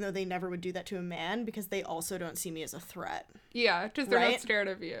directly, even though they never would do that to a man, because they also don't see me as a threat. Yeah, because they're Right? not scared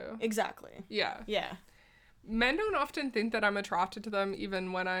of you. Exactly. Yeah. Yeah. Men don't often think that I'm attracted to them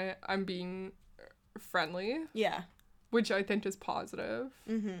even when I'm being friendly, Yeah. which I think is positive.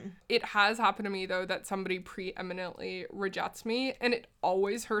 It has happened to me, though, that somebody preeminently rejects me, and it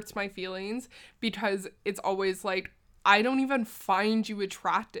always hurts my feelings because it's always like, I don't even find you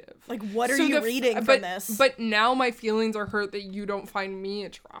attractive. Like, what are you reading from this? But now my feelings are hurt that you don't find me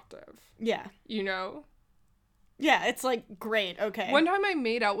attractive. Yeah. You know? Yeah, it's like, great, okay. One time I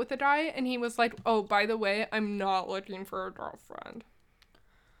made out with a guy, and he was like, oh, by the way, I'm not looking for a girlfriend.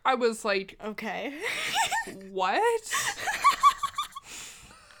 I was like, okay. what?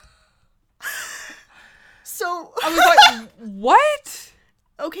 So I was like, what?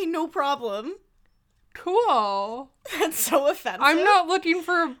 okay, no problem. Cool. That's so offensive. I'm not looking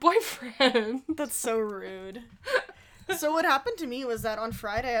for a boyfriend. That's so rude. So what happened to me was that on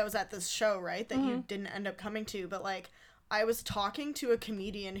Friday I was at this show, right, that you didn't end up coming to, but like I was talking to a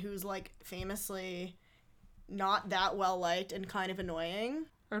comedian who's like famously not that well liked and kind of annoying.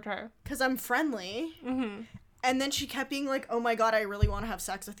 Okay. Because I'm friendly. And then she kept being like, oh my god, I really want to have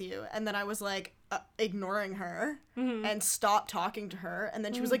sex with you. And then I was like ignoring her and stopped talking to her. And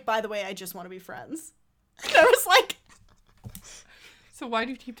then she was like, by the way, I just want to be friends. And I was like... So why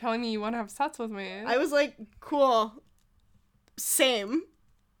do you keep telling me you want to have sex with me? I was like, cool. Same.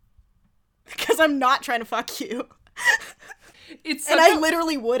 Because I'm not trying to fuck you. And I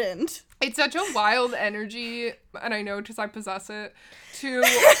literally wouldn't. It's such a wild energy, and I know because I possess it, to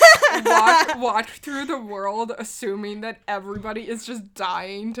walk through the world assuming that everybody is just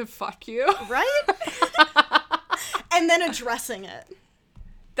dying to fuck you. Right? And then addressing it.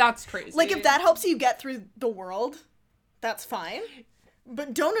 That's crazy. Like, if that helps you get through the world, that's fine.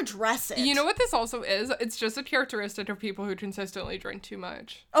 But don't address it. You know what this also is? It's just a characteristic of people who consistently drink too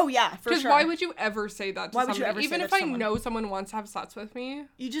much. Oh, yeah, for sure. Because why would you ever say that to Why somebody? would you ever Even say if that I to someone? know someone wants to have sex with me.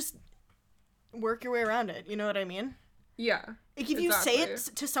 You just work your way around it. You know what I mean? Yeah. Like, if you say it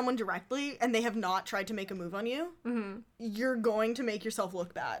to someone directly and they have not tried to make a move on you, you're going to make yourself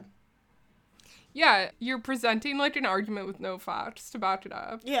look bad. Yeah, you're presenting, like, an argument with no facts to back it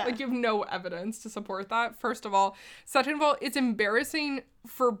up. Yeah. Like, you have no evidence to support that, first of all. Second of all, it's embarrassing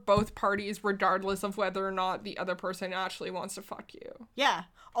for both parties, regardless of whether or not the other person actually wants to fuck you. Yeah.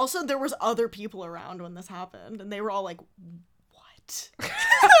 Also, there was other people around when this happened, and they were all like, what?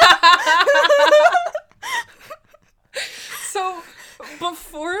 So,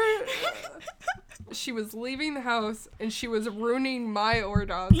 before she was leaving the house and she was ruining my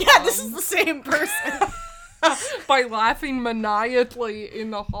orgasm. Yeah, this is the same person. By laughing maniacally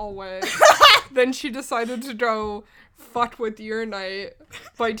in the hallway. Then she decided to go fuck with your night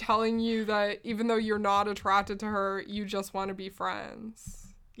by telling you that even though you're not attracted to her, you just want to be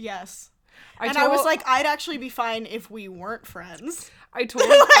friends. Yes. I was like, I'd actually be fine if we weren't friends. I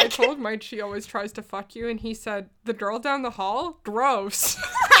told Mike she always tries to fuck you, and he said, the girl down the hall? Gross.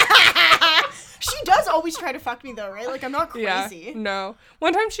 She does always try to fuck me, though, right? Like, I'm not crazy. Yeah, no.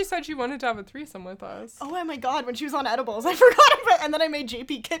 One time she said she wanted to have a threesome with us. Oh my god, when she was on edibles. I forgot about, and then I made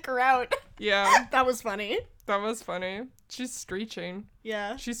JP kick her out. Yeah. That was funny. That was funny. She's screeching.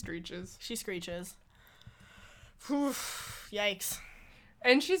 Yeah. She screeches. She screeches. Whew. Yikes.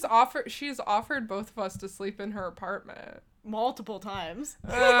 And she's offered both of us to sleep in her apartment. Multiple times.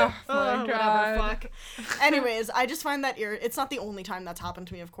 Oh my God. Whatever, fuck. Anyways, I just find that it's not the only time that's happened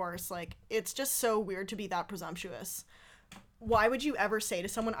to me, of course. Like, it's just so weird to be that presumptuous. Why would you ever say to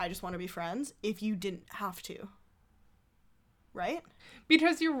someone, I just want to be friends, if you didn't have to? Right?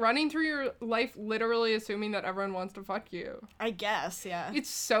 Because you're running through your life literally assuming that everyone wants to fuck you. I guess, yeah. It's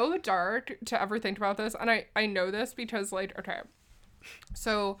so dark to ever think about this, and I know this because, like, okay,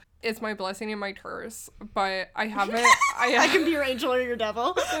 so it's my blessing and my curse, but I haven't... I can be your angel or your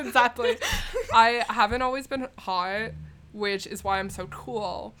devil. Exactly. I haven't always been hot, which is why I'm so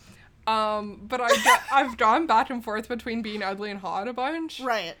cool. But I've gone back and forth between being ugly and hot a bunch.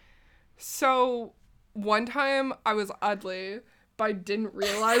 Right. So one time I was ugly, but I didn't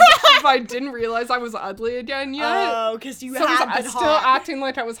realize I was ugly again yet. Oh, because you had been still hot. acting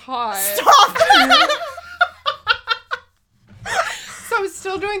like I was hot. Stop that! So I was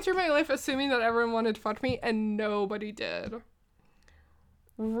still going through my life assuming that everyone wanted to fuck me, and nobody did.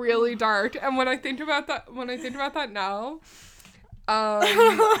 Really dark. And when I think about that now,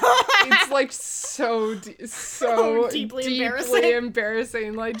 it's like so deeply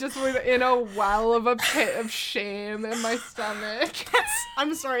embarrassing. Like, just in a well of a pit of shame in my stomach.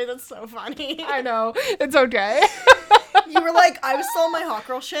 I'm sorry, that's so funny. I know, it's okay. You were like, I was still on my hot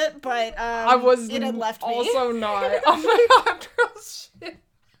girl shit, but I was it had left me. Also not on my hot girl shit.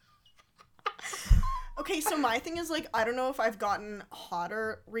 Okay, so my thing is, like, I don't know if I've gotten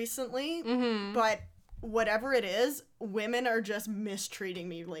hotter recently, Mm-hmm. but whatever it is, women are just mistreating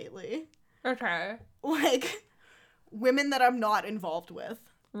me lately. Okay. Like, women that I'm not involved with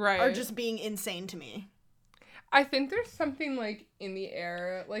Right. are just being insane to me. I think there's something, like, in the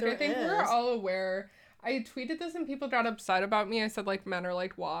air. Like, There I think we're is. all aware. I tweeted this and people got upset about me. I said, like, men are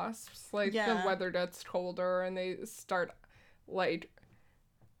like wasps. Like, Yeah. the weather gets colder and they start, like,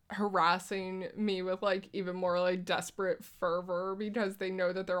 harassing me with, like, even more, like, desperate fervor because they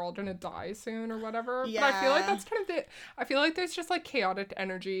know that they're all gonna die soon or whatever. Yeah. But I feel like that's kind of it. I feel like there's just, like, chaotic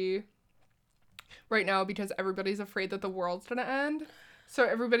energy right now because everybody's afraid that the world's gonna end. So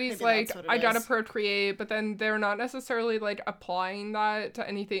everybody's Maybe like, that's what it I gotta is. procreate, but then they're not necessarily, like, applying that to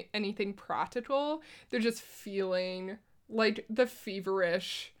anything practical. They're just feeling, like, the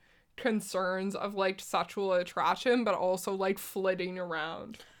feverish concerns of, like, sexual attraction, but also, like, flitting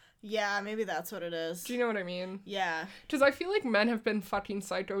around. Yeah, maybe that's what it is. Do you know what I mean? Yeah. Because I feel like men have been fucking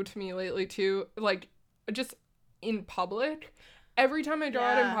psycho to me lately, too. Like, just in public. Every time I go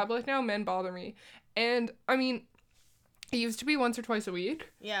out in Yeah. public now, men bother me. And, I mean, it used to be once or twice a week.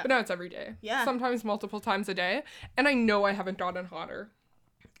 Yeah. But now it's every day. Yeah. Sometimes multiple times a day. And I know I haven't gotten hotter.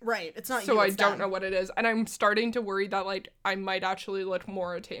 Right. It's not So you, I it's don't them. know what it is. And I'm starting to worry that, like, I might actually look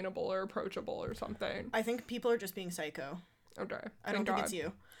more attainable or approachable or something. I think people are just being psycho. Okay. I don't think it's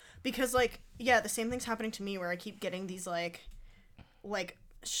you. Because, like, yeah, the same thing's happening to me where I keep getting these, like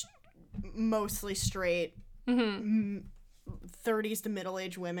mostly straight Mm-hmm. 30s to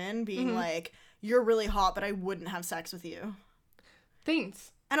middle-aged women being Mhm. like, you're really hot, but I wouldn't have sex with you.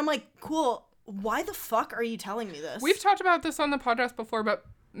 Thanks. And I'm like, cool, why the fuck are you telling me this? We've talked about this on the podcast before, but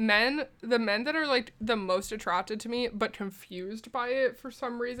the men that are, like, the most attracted to me but confused by it for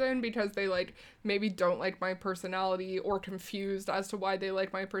some reason because they, like, maybe don't like my personality or confused as to why they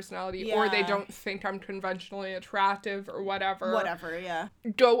like my personality or they Yeah. don't think I'm conventionally attractive or whatever, yeah.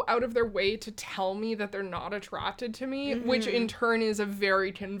 go out of their way to tell me that they're not attracted to me, which in turn is a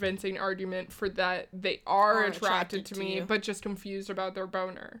very convincing argument for that they are attracted to me you. but just confused about their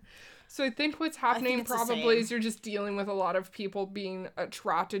boner. So I think what's happening it's the probably same. is you're just dealing with a lot of people being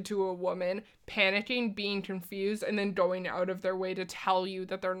attracted to a woman, panicking, being confused, and then going out of their way to tell you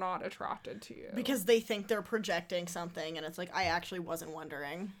that they're not attracted to you. Because they think they're projecting something, and it's like, I actually wasn't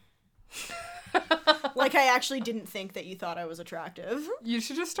wondering. Like, I actually didn't think that you thought I was attractive. You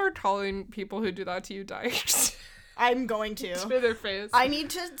should just start calling people who do that to you dykes. I'm going to. To their face. I need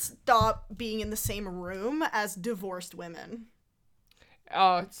to stop being in the same room as divorced women.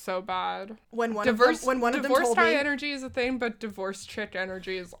 Oh, it's so bad. When one Divorce of them divorce told guy me energy is a thing, but divorce chick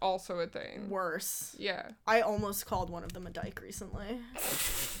energy is also a thing. worse. Yeah. I almost called one of them a dyke recently.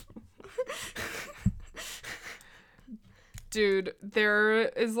 Dude, there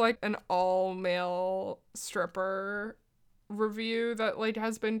is, like, an all-male stripper review that, like,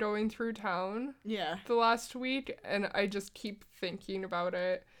 has been going through town Yeah. the last week, and I just keep thinking about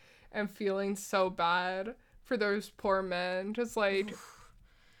it and feeling so bad for those poor men. Just, like,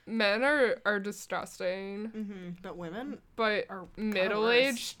 men are disgusting, But women but are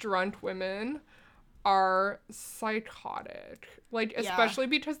middle-aged drunk women are psychotic. Like, Yeah. especially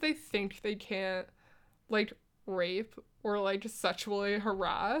because they think they can't, like, rape or like sexually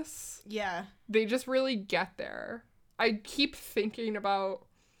harass. Yeah. They just really get there. I keep thinking about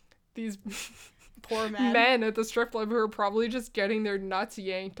these Poor men. men at the strip club who are probably just getting their nuts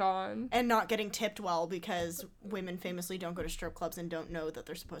yanked on. And not getting tipped well because women famously don't go to strip clubs and don't know that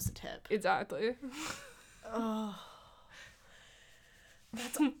they're supposed to tip. Exactly. Oh.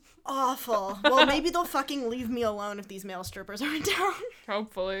 That's awful. Well, maybe they'll fucking leave me alone if these male strippers are in town.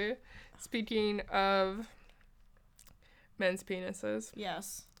 Hopefully. Speaking of men's penises.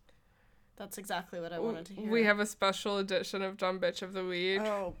 Yes. That's exactly what I wanted to hear. We have a special edition of Dumb Bitch of the Week.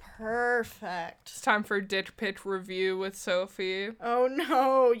 Oh, perfect. It's time for Ditch Pitch Review with Sophie. Oh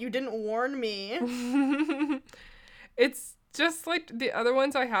no, you didn't warn me. It's just like the other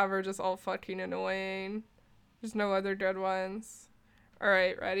ones I have are just all fucking annoying. There's no other good ones.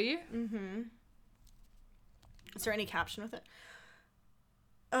 Alright, ready? Mm-hmm. Is there any caption with it?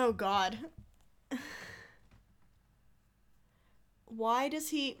 Oh god. What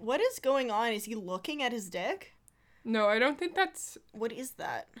is going on? Is he looking at his dick? No, I don't think that's What is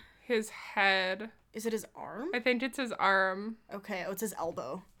that? his head. Is it his arm? I think it's his arm. Okay, oh, it's his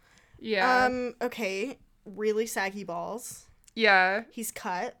elbow. Yeah. Okay. Really saggy balls. Yeah. He's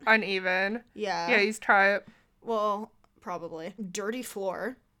cut. Uneven. Yeah. Yeah, he's tight. Well, probably. Dirty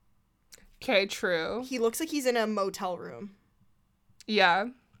floor. Okay, true. He looks like he's in a motel room. Yeah.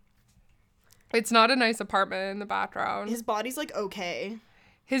 It's not a nice apartment in the background. His body's like okay.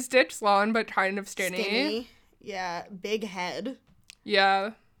 His dick's long but kind of skinny. Yeah. Big head.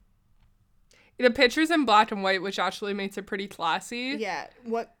 Yeah. The picture's in black and white, which actually makes it pretty classy. Yeah.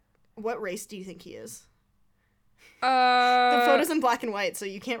 What race do you think he is? The The photo's in black and white, so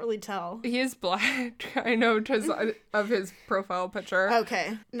you can't really tell. He is black. I know because of his profile picture.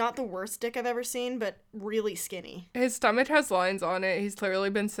 Okay. Not the worst dick I've ever seen, but really skinny. His stomach has lines on it. He's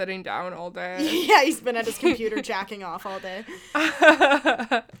clearly been sitting down all day. Yeah, he's been at his computer jacking off all day.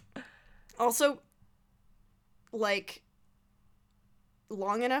 Also, like,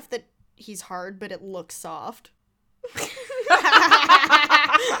 long enough that he's hard, but it looks soft.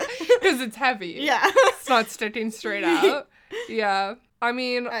 Because it's heavy. Yeah. It's not sticking straight out. Yeah. I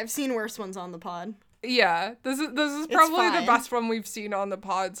mean, I've seen worse ones on the pod. yeah. This is probably the fine. best one we've seen on the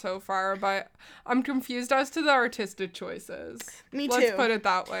pod so far, but I'm confused as to the artistic choices. Me too. Let's put it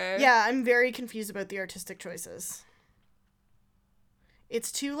that way. Yeah, I'm very confused about the artistic choices.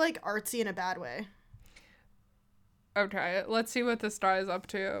 It's too, like, artsy in a bad way. Okay, let's see what this guy is up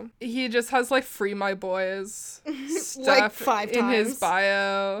to. He just has, like, Free My Boys stuff Like 5 in his times.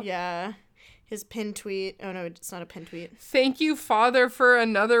 bio. Yeah. His pin tweet. Oh, no, it's not a pin tweet. Thank you, Father, for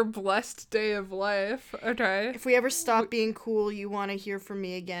another blessed day of life. Okay. If we ever stop being cool, you want to hear from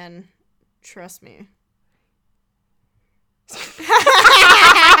me again. Trust me.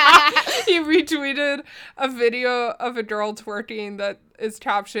 He retweeted a video of a girl twerking that is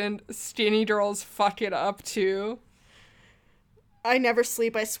captioned, "Skinny girls fuck it up too." I never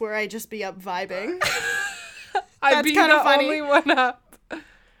sleep. I swear I just be up vibing. I'd That's be kinda the funny. only one up.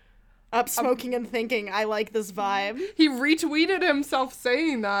 Up smoking and thinking, I like this vibe. He retweeted himself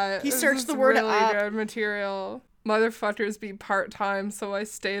saying that. He This searched is the word really up. good material. Motherfuckers be part-time, so I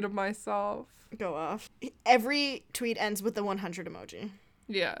stay to myself. Go off. Every tweet ends with the 100 emoji.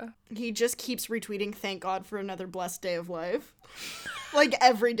 Yeah. He just keeps retweeting, thank God for another blessed day of life. Like,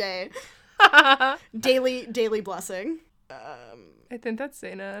 every day. Daily blessing. I think that's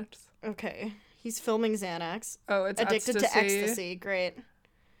Xanax. Okay. He's filming Xanax. Oh, it's Addicted to ecstasy. Great.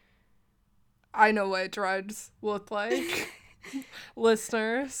 I know what drugs look like.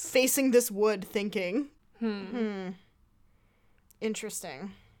 Listeners. Facing this wood thinking.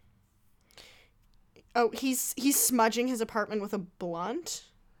 Interesting. Oh, he's smudging his apartment with a blunt.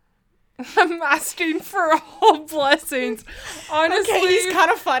 I'm asking for all blessings. Honestly, Okay, he's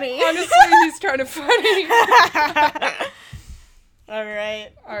kind of funny. honestly, he's kind of funny. All right.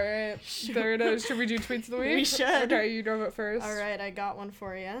 All right, there it is. Should we do tweets of the week? We should. Okay, you go it first. All right, I got one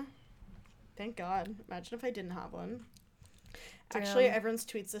for you. Thank God. Imagine if I didn't have one. Actually, Damn. everyone's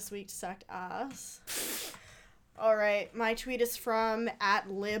tweets this week sucked ass. All right, my tweet is from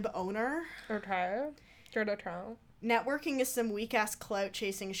 @libowner. Okay. Good account. Networking is some weak-ass clout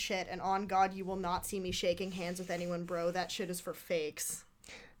chasing shit, and on God, you will not see me shaking hands with anyone, bro. That shit is for fakes.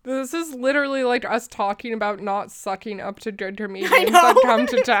 This is literally like us talking about not sucking up to good comedians know. that come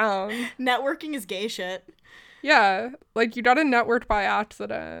to town. Networking is gay shit. Yeah, like you gotta network by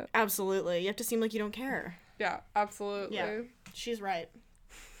accident. Absolutely. You have to seem like you don't care. Yeah, absolutely. Yeah. She's right.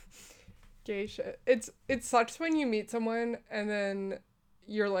 Gay shit. It sucks when you meet someone and then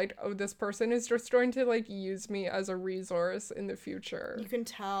you're like, oh, this person is just going to like use me as a resource in the future. You can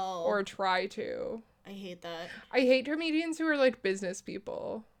tell. Or try to. I hate that. I hate comedians who are like business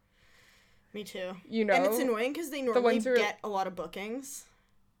people. Me too. You know? And it's annoying because they normally ones who are- get a lot of bookings.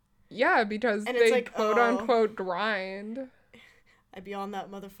 Yeah, because And it's they like, quote oh. unquote grind. I'd be on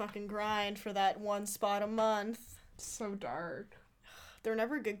that motherfucking grind for that one spot a month. So dark. They're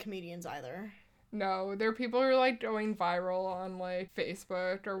never good comedians either. No, they're people who are like going viral on like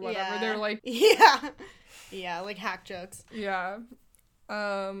Facebook or whatever. Yeah. They're like, Yeah. Yeah, like hack jokes. yeah.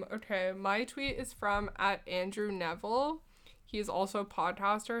 Okay, my tweet is from @Andrew Neville. He is also a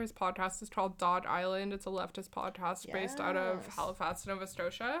podcaster. His podcast is called Dog Island. It's a leftist podcast based out of Yes. Halifax, Nova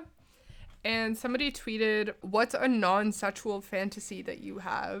Scotia. And somebody tweeted, "What's a non-sexual fantasy that you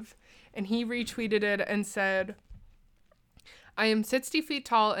have?" And he retweeted it and said, "I am 60 feet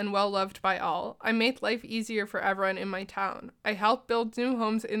tall and well loved by all. I make life easier for everyone in my town. I help build new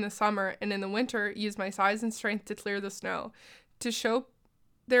homes in the summer and in the winter use my size and strength to clear the snow. To show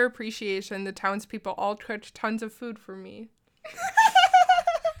their appreciation, the townspeople all cook tons of food for me."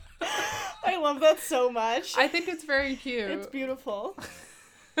 I love that so much. I think it's very cute. It's beautiful.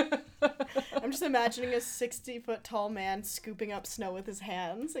 I'm just imagining a 60-foot tall man scooping up snow with his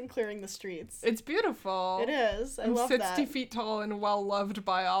hands and clearing the streets. It's beautiful. It is. I I'm love 60 that. feet tall and well loved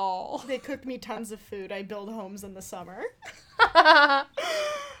by all. They cook me tons of food. I build homes in the summer.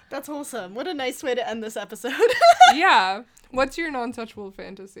 That's wholesome. What a nice way to end this episode. Yeah. What's your non-sexual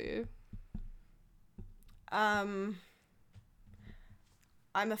fantasy?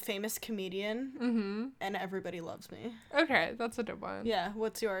 I'm a famous comedian, Mm-hmm. and everybody loves me. Okay, that's a good one. Yeah,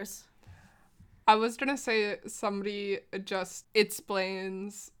 what's yours? I was gonna say somebody just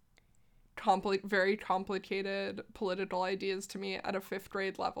explains very complicated political ideas to me at a 5th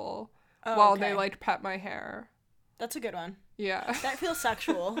grade level Oh, while okay. they like pet my hair. That's a good one. Yeah. That feels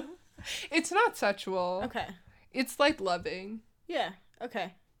sexual. It's not sexual. Okay. It's like loving. Yeah,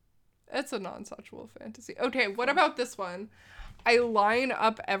 okay. It's a non-sexual fantasy. Okay, what about this one? I line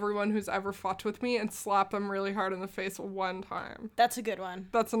up everyone who's ever fucked with me and slap them really hard in the face one time. That's a good one.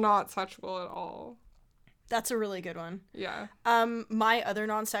 That's not sexual at all. That's a really good one. Yeah. My other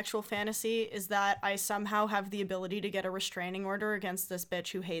non-sexual fantasy is that I somehow have the ability to get a restraining order against this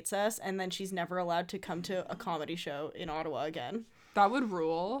bitch who hates us, and then she's never allowed to come to a comedy show in Ottawa again. That would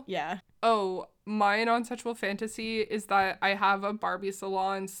rule. Yeah. Oh, my non-sexual fantasy is that I have a Barbie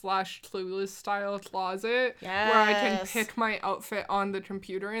salon / Clueless style closet where I can Yes. pick my outfit on the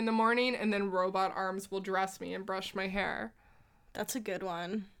computer in the morning and then robot arms will dress me and brush my hair. That's a good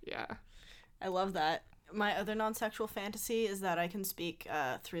one. Yeah. I love that. My other non-sexual fantasy is that I can speak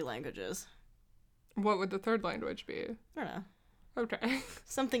 3 languages. What would the 3rd language be? I don't know. Okay.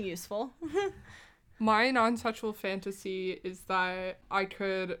 Something useful. My non-sexual fantasy is that I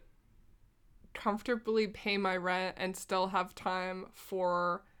could comfortably pay my rent and still have time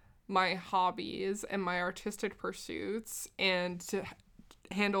for my hobbies and my artistic pursuits and to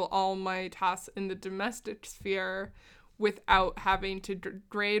handle all my tasks in the domestic sphere without having to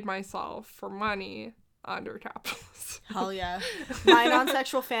degrade myself for money under capitalism. Hell yeah. My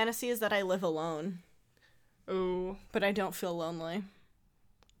non-sexual fantasy is that I live alone, Ooh. but I don't feel lonely.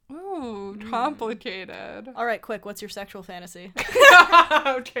 Ooh, complicated. All right, quick, what's your sexual fantasy?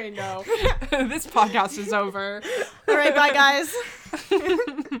 Okay, no. This podcast is over. All right, bye, guys.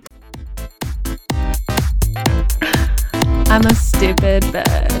 I'm a stupid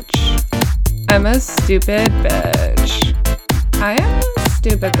bitch. I'm a stupid bitch. I am a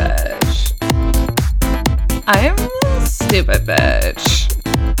stupid bitch. I am a stupid bitch.